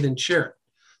just didn't share it.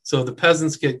 So the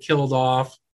peasants get killed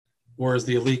off, whereas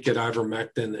the elite get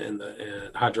ivermectin and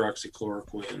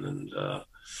hydroxychloroquine and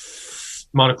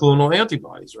monoclonal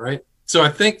antibodies, right? So I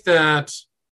think that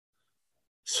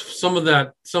some of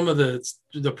the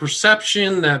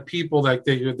perception that people, like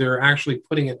they're actually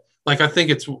putting it, like, I think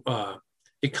it's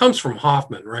it comes from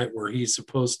Hoffman, right? Where he's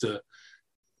supposed to,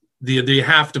 they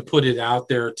have to put it out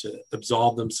there to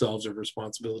absolve themselves of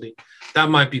responsibility. That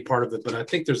might be part of it, but I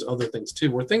think there's other things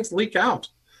too, where things leak out,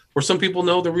 where some people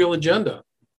know the real agenda,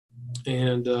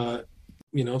 and or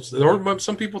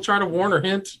some people try to warn or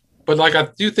hint. But like, I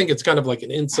do think it's kind of like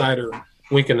an insider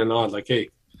wink and a nod, like, hey,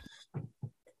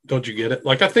 don't you get it?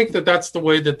 Like, I think that that's the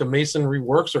way that the Masonry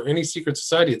works, or any secret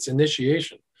society. It's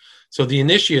initiation. So the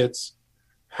initiates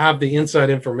have the inside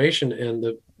information, and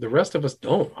the rest of us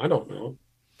don't. I don't know.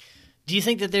 Do you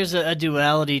think that there's a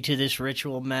duality to this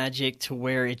ritual magic, to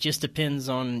where it just depends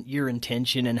on your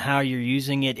intention and how you're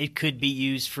using it? It could be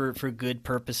used for good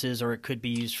purposes, or it could be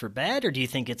used for bad, or do you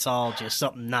think it's all just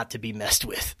something not to be messed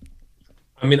with?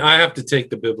 I mean, I have to take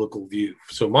the biblical view.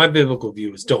 So my biblical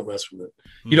view is don't mess with it.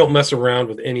 You don't mess around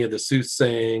with any of the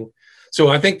soothsaying. So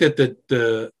I think that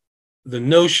the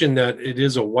notion that it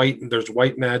is there's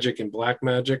white magic and black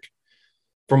magic,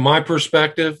 from my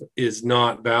perspective, is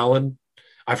not valid.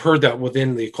 I've heard that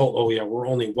within the occult, oh yeah, we're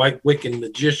only white Wiccan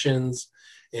magicians,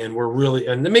 and we're really,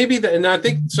 and maybe that, and I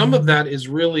think some of that is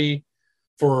really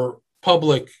for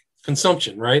public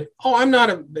consumption, right? Oh, I'm not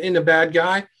a bad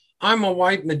guy. I'm a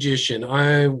white magician.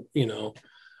 I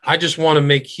just want to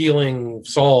make healing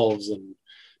salves and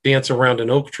dance around an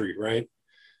oak tree, right?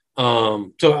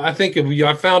 So I think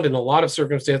I found in a lot of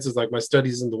circumstances, like my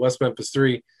studies in the West Memphis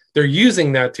 3, they're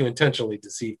using that to intentionally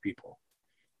deceive people,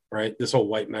 right? This whole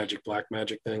white magic, black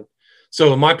magic thing.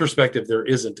 So in my perspective, there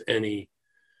isn't any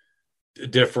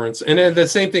difference. And then the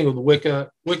same thing with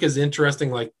Wicca. Wicca is interesting.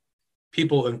 Like,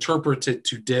 people interpret it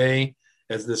today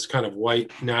as this kind of white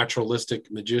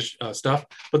naturalistic magician stuff.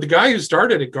 But the guy who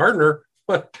started at Gardner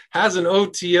has an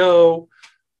OTO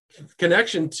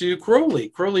connection to Crowley.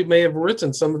 Crowley may have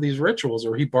written some of these rituals,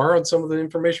 or he borrowed some of the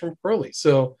information from Crowley.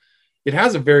 So it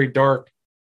has a very dark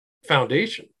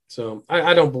foundation. So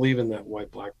I don't believe in that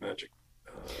white-black magic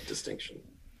distinction.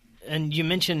 And you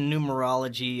mentioned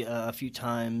numerology a few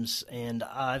times, and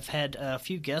I've had a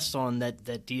few guests on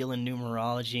that deal in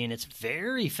numerology, and it's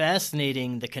very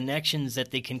fascinating, the connections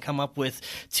that they can come up with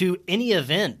to any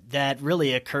event that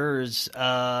really occurs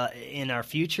in our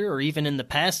future, or even in the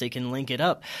past. They can link it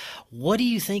up. What do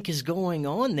you think is going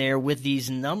on there with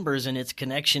these numbers and its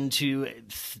connection to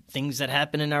things that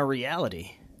happen in our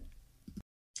reality?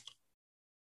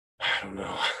 I don't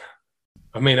know.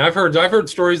 I mean, I've heard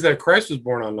stories that Christ was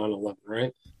born on 9/11,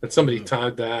 right? That somebody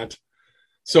tied that.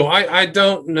 So I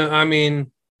don't know. I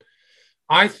mean,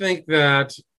 I think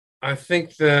that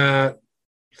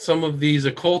some of these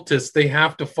occultists, they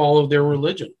have to follow their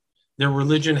religion. Their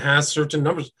religion has certain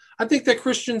numbers. I think that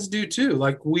Christians do too.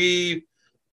 Like, we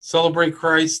celebrate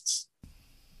Christ's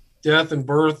death and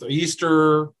birth,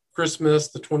 Easter, Christmas,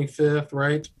 the 25th,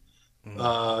 right?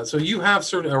 So you have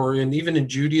certain, and even in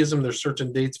Judaism, there's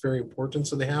certain dates very important.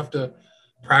 So they have to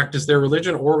practice their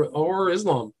religion, or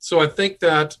Islam. So I think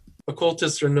that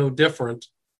occultists are no different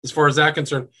as far as that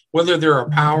concerned. Whether there are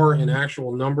power in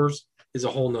actual numbers is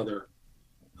a whole nother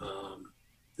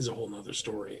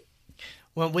story.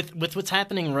 Well, with what's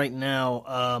happening right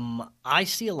now, I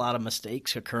see a lot of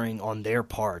mistakes occurring on their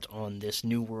part on this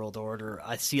New World Order.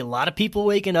 I see a lot of people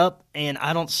waking up, and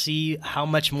I don't see how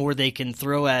much more they can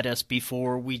throw at us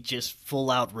before we just full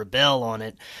out rebel on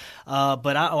it.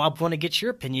 But I want to get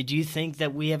your opinion. Do you think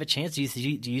that we have a chance? Do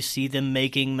you see them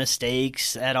making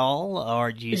mistakes at all,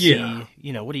 or do you see?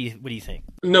 What do you think?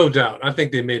 No doubt, I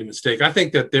think they made a mistake. I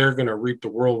think that they're going to reap the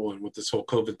whirlwind with this whole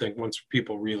COVID thing once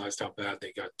people realized how bad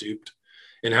they got duped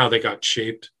and how they got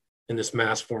shaped in this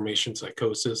mass formation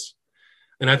psychosis.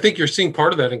 And I think you're seeing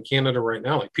part of that in Canada right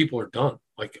now. Like, people are done.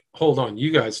 Like, hold on,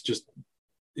 you guys just,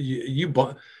 you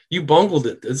bungled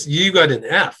it. You got an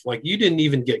F. Like, you didn't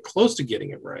even get close to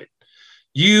getting it right.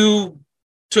 You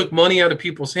took money out of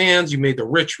people's hands. You made the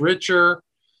rich richer.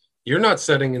 You're not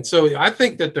setting. And so I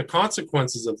think that the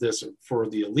consequences of this for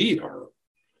the elite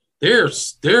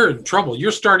they're in trouble.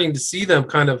 You're starting to see them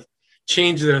kind of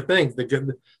change their things.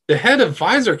 The head of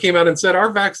Pfizer came out and said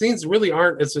our vaccines really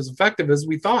aren't as effective as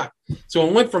we thought. So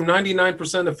it went from 99%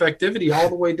 effectivity all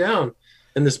the way down.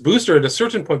 And this booster, at a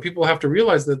certain point, people have to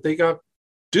realize that they got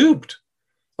duped.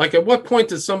 Like, at what point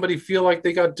does somebody feel like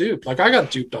they got duped? Like, I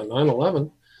got duped on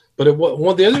 9/11, but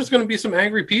there's going to be some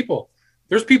angry people.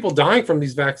 There's people dying from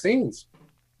these vaccines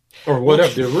or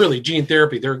whatever. They're really gene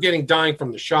therapy. They're dying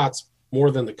from the shots more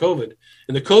than the COVID.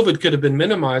 And the COVID could have been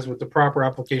minimized with the proper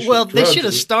application Well, of drugs. they should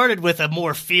have started with a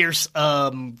more fierce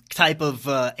type of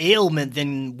ailment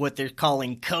than what they're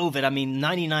calling COVID. I mean,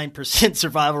 99%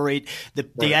 survival rate.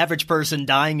 The average person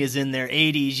dying is in their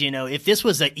 80s. You know, if this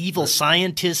was an evil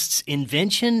scientist's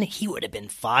invention, he would have been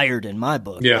fired in my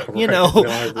book. Yeah, you know,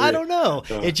 no, I don't know.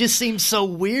 It just seems so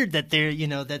weird that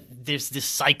that there's this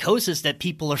psychosis that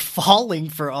people are falling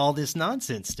for all this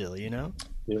nonsense still, you know?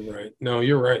 You're right. No,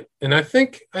 you're right. And I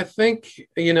think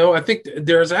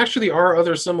there's actually are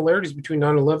other similarities between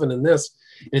 9/11 and this.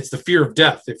 And it's the fear of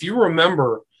death. If you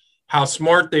remember how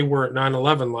smart they were at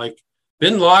 9/11, like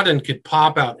bin Laden could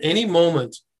pop out any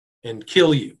moment and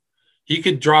kill you. He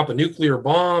could drop a nuclear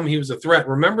bomb. He was a threat.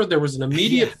 Remember, there was an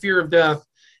immediate fear of death.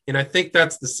 And I think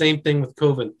that's the same thing with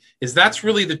COVID, is that's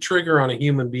really the trigger on a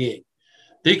human being.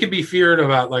 They could be feared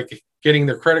about like getting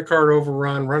their credit card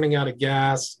overrun, running out of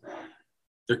gas,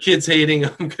 their kids hating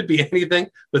them, could be anything.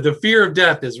 But the fear of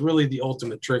death is really the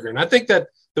ultimate trigger. And I think that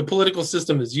the political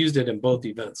system has used it in both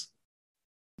events.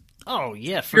 Oh,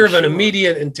 yeah. Fear of an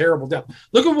immediate and terrible death.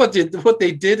 Look at what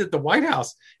they did at the White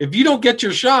House. If you don't get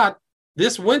your shot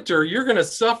this winter, you're going to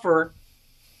suffer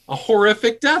a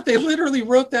horrific death. They literally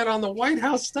wrote that on the White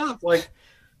House stuff. Like,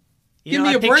 give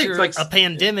me a break. Like a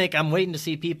pandemic, I'm waiting to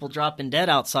see people dropping dead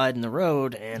outside in the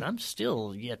road, and I'm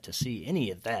still yet to see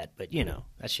any of that. But, you know,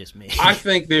 that's just me. I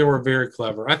think they were very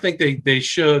clever. I think they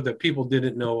showed that people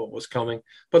didn't know what was coming.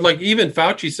 But, like, even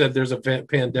Fauci said there's a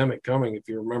pandemic coming, if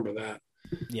you remember that.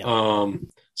 Yeah.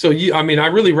 I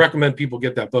really recommend people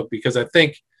get that book, because I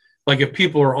think, like, if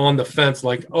people are on the fence,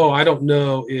 like, oh, I don't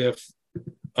know if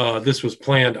this was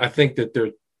planned, I think that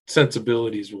their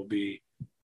sensibilities will be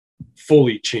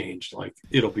fully changed. Like,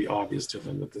 it'll be obvious to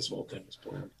them that this whole thing was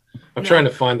planned. I'm trying to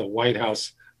find the White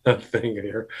House thing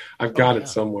here. I've got it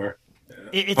somewhere.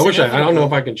 Yeah. I don't know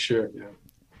if I can share it. Yeah.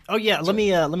 Oh yeah, let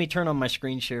me turn on my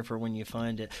screen share for when you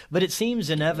find it. But it seems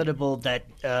inevitable that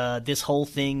this whole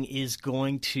thing is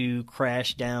going to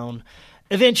crash down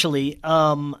eventually.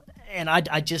 And I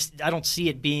don't see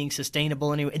it being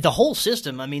sustainable anyway. The whole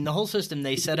system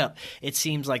they set up, it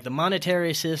seems like the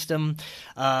monetary system,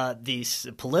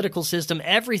 the political system,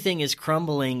 everything is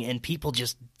crumbling, and people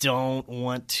just don't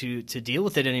want to deal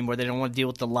with it anymore. They don't want to deal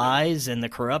with the lies and the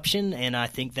corruption, and I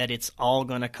think that it's all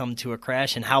going to come to a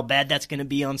crash. And how bad that's going to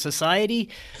be on society,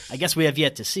 I guess we have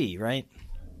yet to see, right?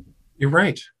 You're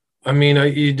right. I mean,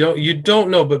 you don't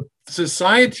know, but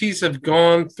societies have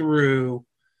gone through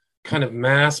kind of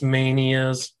mass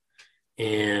manias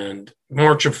and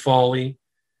March of Folly.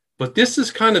 But this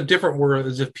is kind of different,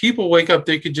 whereas if people wake up,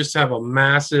 they could just have a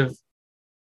massive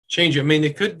change. I mean,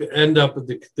 it could end up,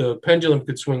 the pendulum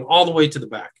could swing all the way to the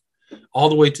back, all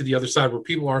the way to the other side, where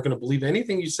people aren't going to believe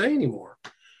anything you say anymore.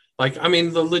 Like, I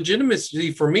mean, the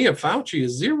legitimacy for me of Fauci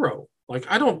is zero. Like,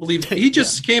 I don't believe, he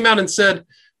just came out and said,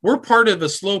 we're part of a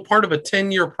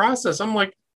 10-year process. I'm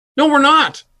like, no, we're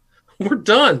not. We're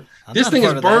done. This thing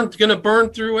is going to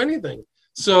burn through anything.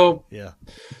 So yeah,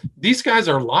 these guys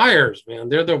are liars, man.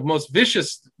 They're the most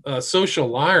vicious social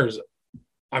liars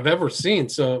I've ever seen.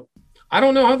 So I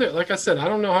don't know how like I said, I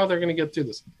don't know how they're going to get through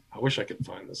this. I wish I could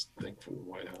find this thing from the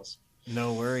White House.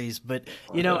 No worries. But,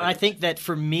 I think that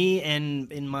for me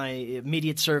and in my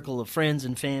immediate circle of friends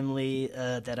and family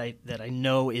that I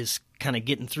know is kind of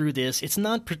getting through this, it's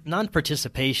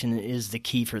non-participation is the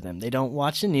key for them. They don't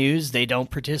watch the news. They don't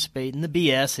participate in the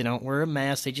BS. They don't wear a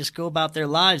mask. They just go about their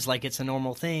lives like it's a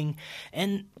normal thing.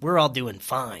 And we're all doing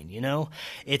fine,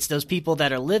 It's those people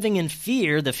that are living in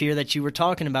fear, the fear that you were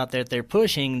talking about that they're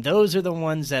pushing, those are the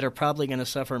ones that are probably going to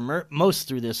suffer most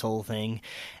through this whole thing.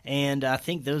 And I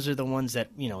think those are the ones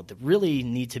that, that really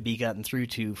need to be gotten through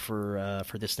to for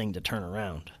this thing to turn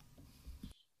around.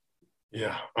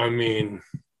 Yeah, I mean,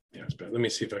 yeah, it's bad. Let me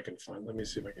see if I can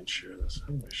share this.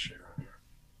 How do I share on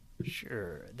here?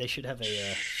 Sure. They should have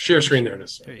a share screen. There it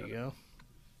is. There you go.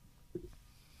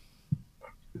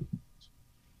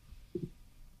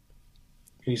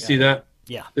 Can you see that?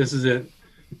 Yeah. This is it.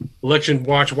 Election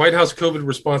Watch. White House COVID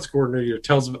response coordinator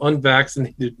tells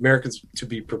unvaccinated Americans to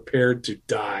be prepared to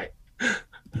die.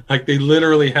 Like, they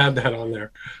literally had that on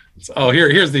there. So,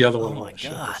 here's the other one. Oh my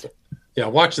God. Yeah,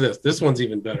 watch this. This one's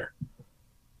even better.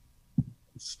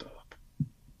 Stop.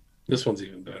 This one's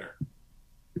even better.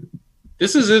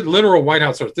 This is a literal White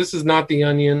House source. This is not The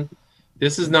Onion.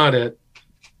 This is not it.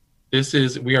 This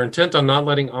is, we are intent on not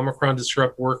letting Omicron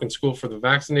disrupt work and school for the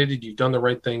vaccinated. You've done the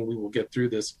right thing. We will get through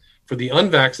this. For the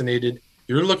unvaccinated,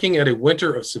 you're looking at a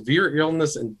winter of severe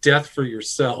illness and death for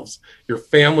yourselves, your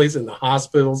families, and the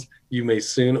hospitals you may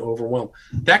soon overwhelm.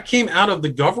 That came out of the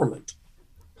government.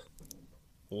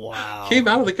 Wow. Came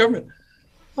out of the government.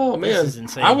 Oh This man, is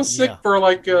insane. I was sick Yeah. for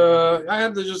I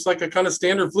had just like a kind of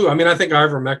standard flu. I mean, I think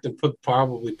ivermectin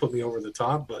probably put me over the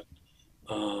top, but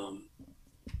um,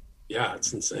 yeah,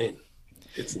 it's insane.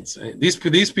 It's insane.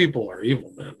 These people are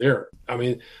evil, man. I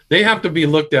mean, they have to be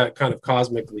looked at kind of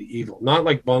cosmically evil, not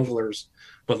like bunglers,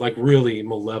 but like really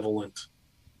malevolent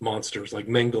monsters, like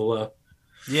Mengele,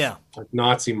 Yeah. like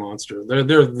Nazi monster. They're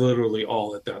literally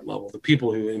all at that level. The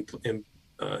people who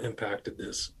impacted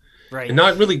this, Right. and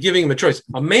not really giving them a choice.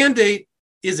 A mandate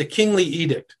is a kingly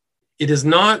edict. It is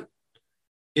not.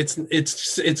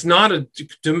 It's not a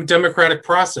democratic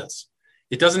process.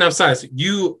 It doesn't have size.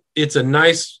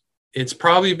 It's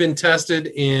probably been tested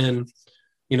in,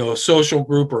 a social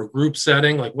group or a group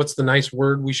setting. Like, what's the nice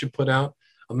word we should put out?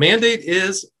 A mandate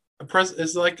is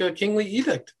like a kingly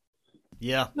edict.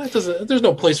 Yeah. There's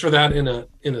no place for that in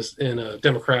a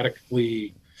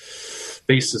democratically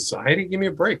based society. Give me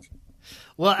a break.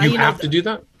 Well, you have to do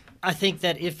that. I think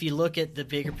that if you look at the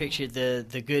bigger picture,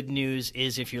 the good news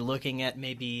is if you're looking at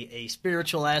maybe a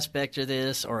spiritual aspect of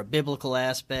this or a biblical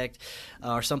aspect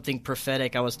or something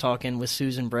prophetic. I was talking with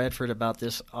Susan Bradford about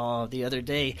this the other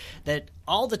day, that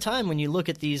all the time when you look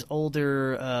at these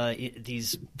older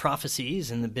these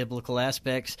prophecies and the biblical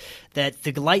aspects, that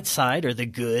the light side or the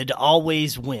good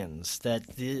always wins, that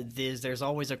there's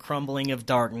always a crumbling of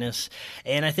darkness.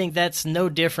 And I think that's no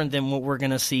different than what we're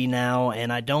going to see now,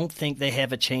 and I don't think they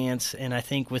have a chance. And I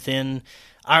think within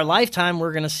our lifetime,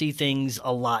 we're going to see things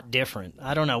a lot different.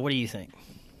 I don't know. What do you think?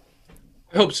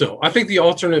 I hope so. I think the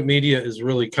alternate media is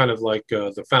really kind of like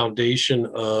the foundation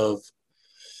of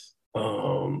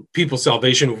people's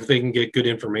salvation if they can get good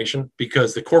information,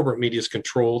 because the corporate media is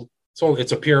controlled. So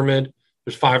it's a pyramid.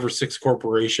 There's 5 or 6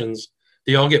 corporations.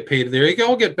 They all get paid. They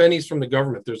all get bennies from the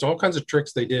government. There's all kinds of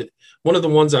tricks they did. One of the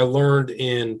ones I learned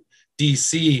in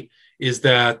DC is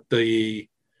that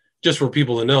just for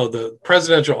people to know, the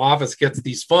presidential office gets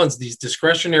these funds, these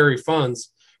discretionary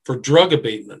funds for drug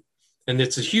abatement. And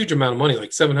it's a huge amount of money,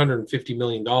 like $750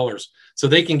 million. So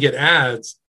they can get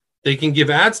ads. They can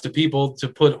give ads to people to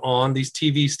put on these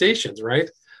TV stations, right?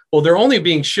 Well, they're only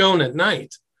being shown at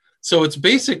night. So it's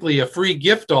basically a free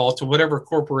gift all to whatever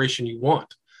corporation you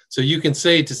want. So you can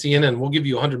say to CNN, we'll give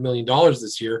you $100 million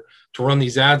this year to run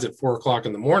these ads at 4:00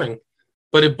 in the morning.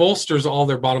 But it bolsters all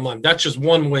their bottom line. That's just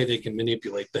one way they can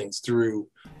manipulate things through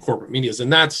corporate medias.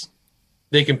 And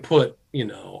they can put,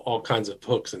 all kinds of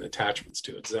hooks and attachments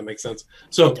to it. Does that make sense?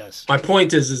 So my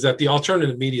point is that the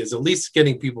alternative media is at least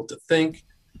getting people to think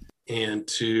and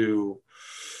to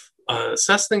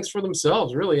assess things for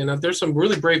themselves, really. And there's some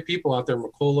really brave people out there,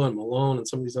 McCullough and Malone and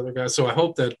some of these other guys. So I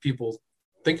hope that people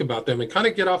think about them and kind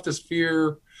of get off this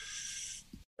fear.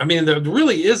 I mean, it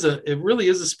really is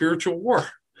a spiritual war.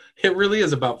 It really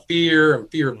is about fear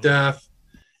and fear of death.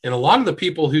 And a lot of the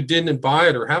people who didn't buy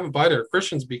it or haven't bought it are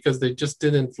Christians because they just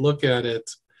didn't look at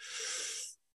it.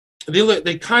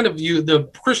 They kind of view the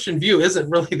Christian view isn't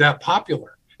really that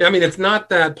popular. I mean, it's not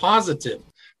that positive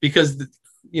because,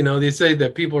 they say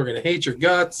that people are going to hate your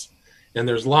guts and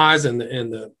there's lies and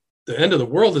the end of the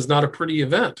world is not a pretty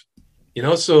event,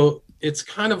 so it's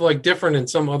kind of like different in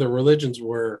some other religions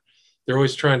where they're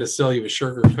always trying to sell you a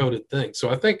sugar-coated thing. So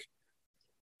I think,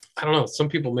 I don't know, some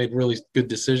people made really good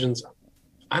decisions.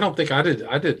 I don't think I did.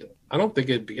 I don't think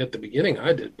it'd be at the beginning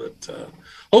I did, but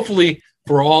hopefully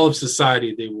for all of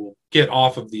society, they will get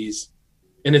off of these.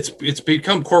 And it's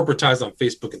become corporatized on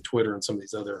Facebook and Twitter and some of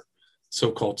these other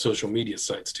so-called social media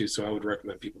sites too. So I would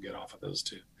recommend people get off of those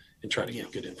too and try to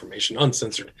get good information,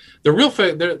 uncensored.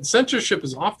 The censorship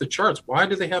is off the charts. Why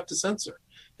do they have to censor?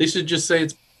 They should just say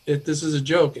this is a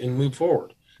joke and move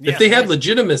forward. Yeah, if they had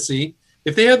legitimacy,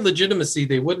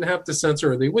 they wouldn't have to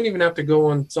censor, or they wouldn't even have to go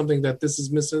on something that this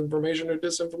is misinformation or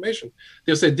disinformation.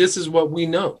 They'll say, this is what we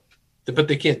know, but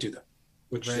they can't do that,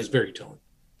 which is very telling.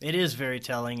 It is very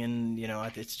telling, and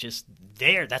it's just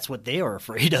there. That's what they are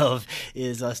afraid of,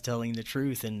 is us telling the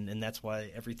truth, and that's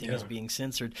why everything is being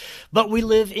censored. But we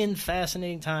live in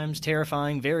fascinating times,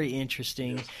 terrifying, very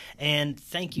interesting, and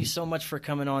thank you so much for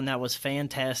coming on. That was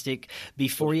fantastic.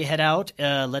 Before you head out,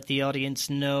 let the audience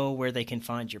know where they can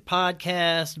find your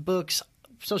podcast, books,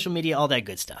 social media, all that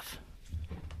good stuff.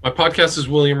 My podcast is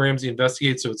William Ramsey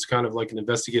Investigates, so it's kind of like an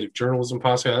investigative journalism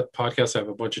podcast. I have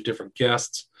a bunch of different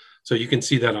guests. So you can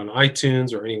see that on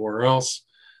iTunes or anywhere else.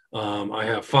 I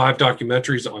have 5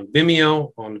 documentaries on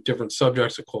Vimeo on different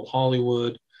subjects: Occult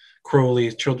Hollywood,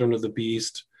 Crowley, Children of the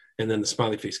Beast, and then the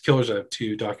Smiley Face Killers. I have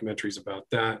 2 documentaries about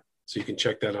that. So you can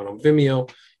check that out on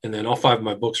Vimeo. And then all 5 of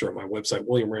my books are on my website,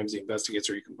 William Ramsey Investigates,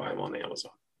 or you can buy them on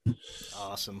Amazon.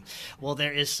 Awesome. Well,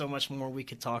 there is so much more we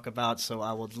could talk about, so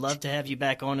I would love to have you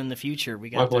back on in the future.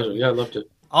 My pleasure. Yeah, I loved it.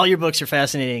 All your books are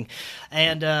fascinating.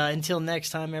 And until next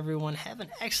time, everyone, have an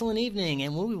excellent evening,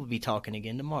 and we will be talking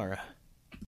again tomorrow.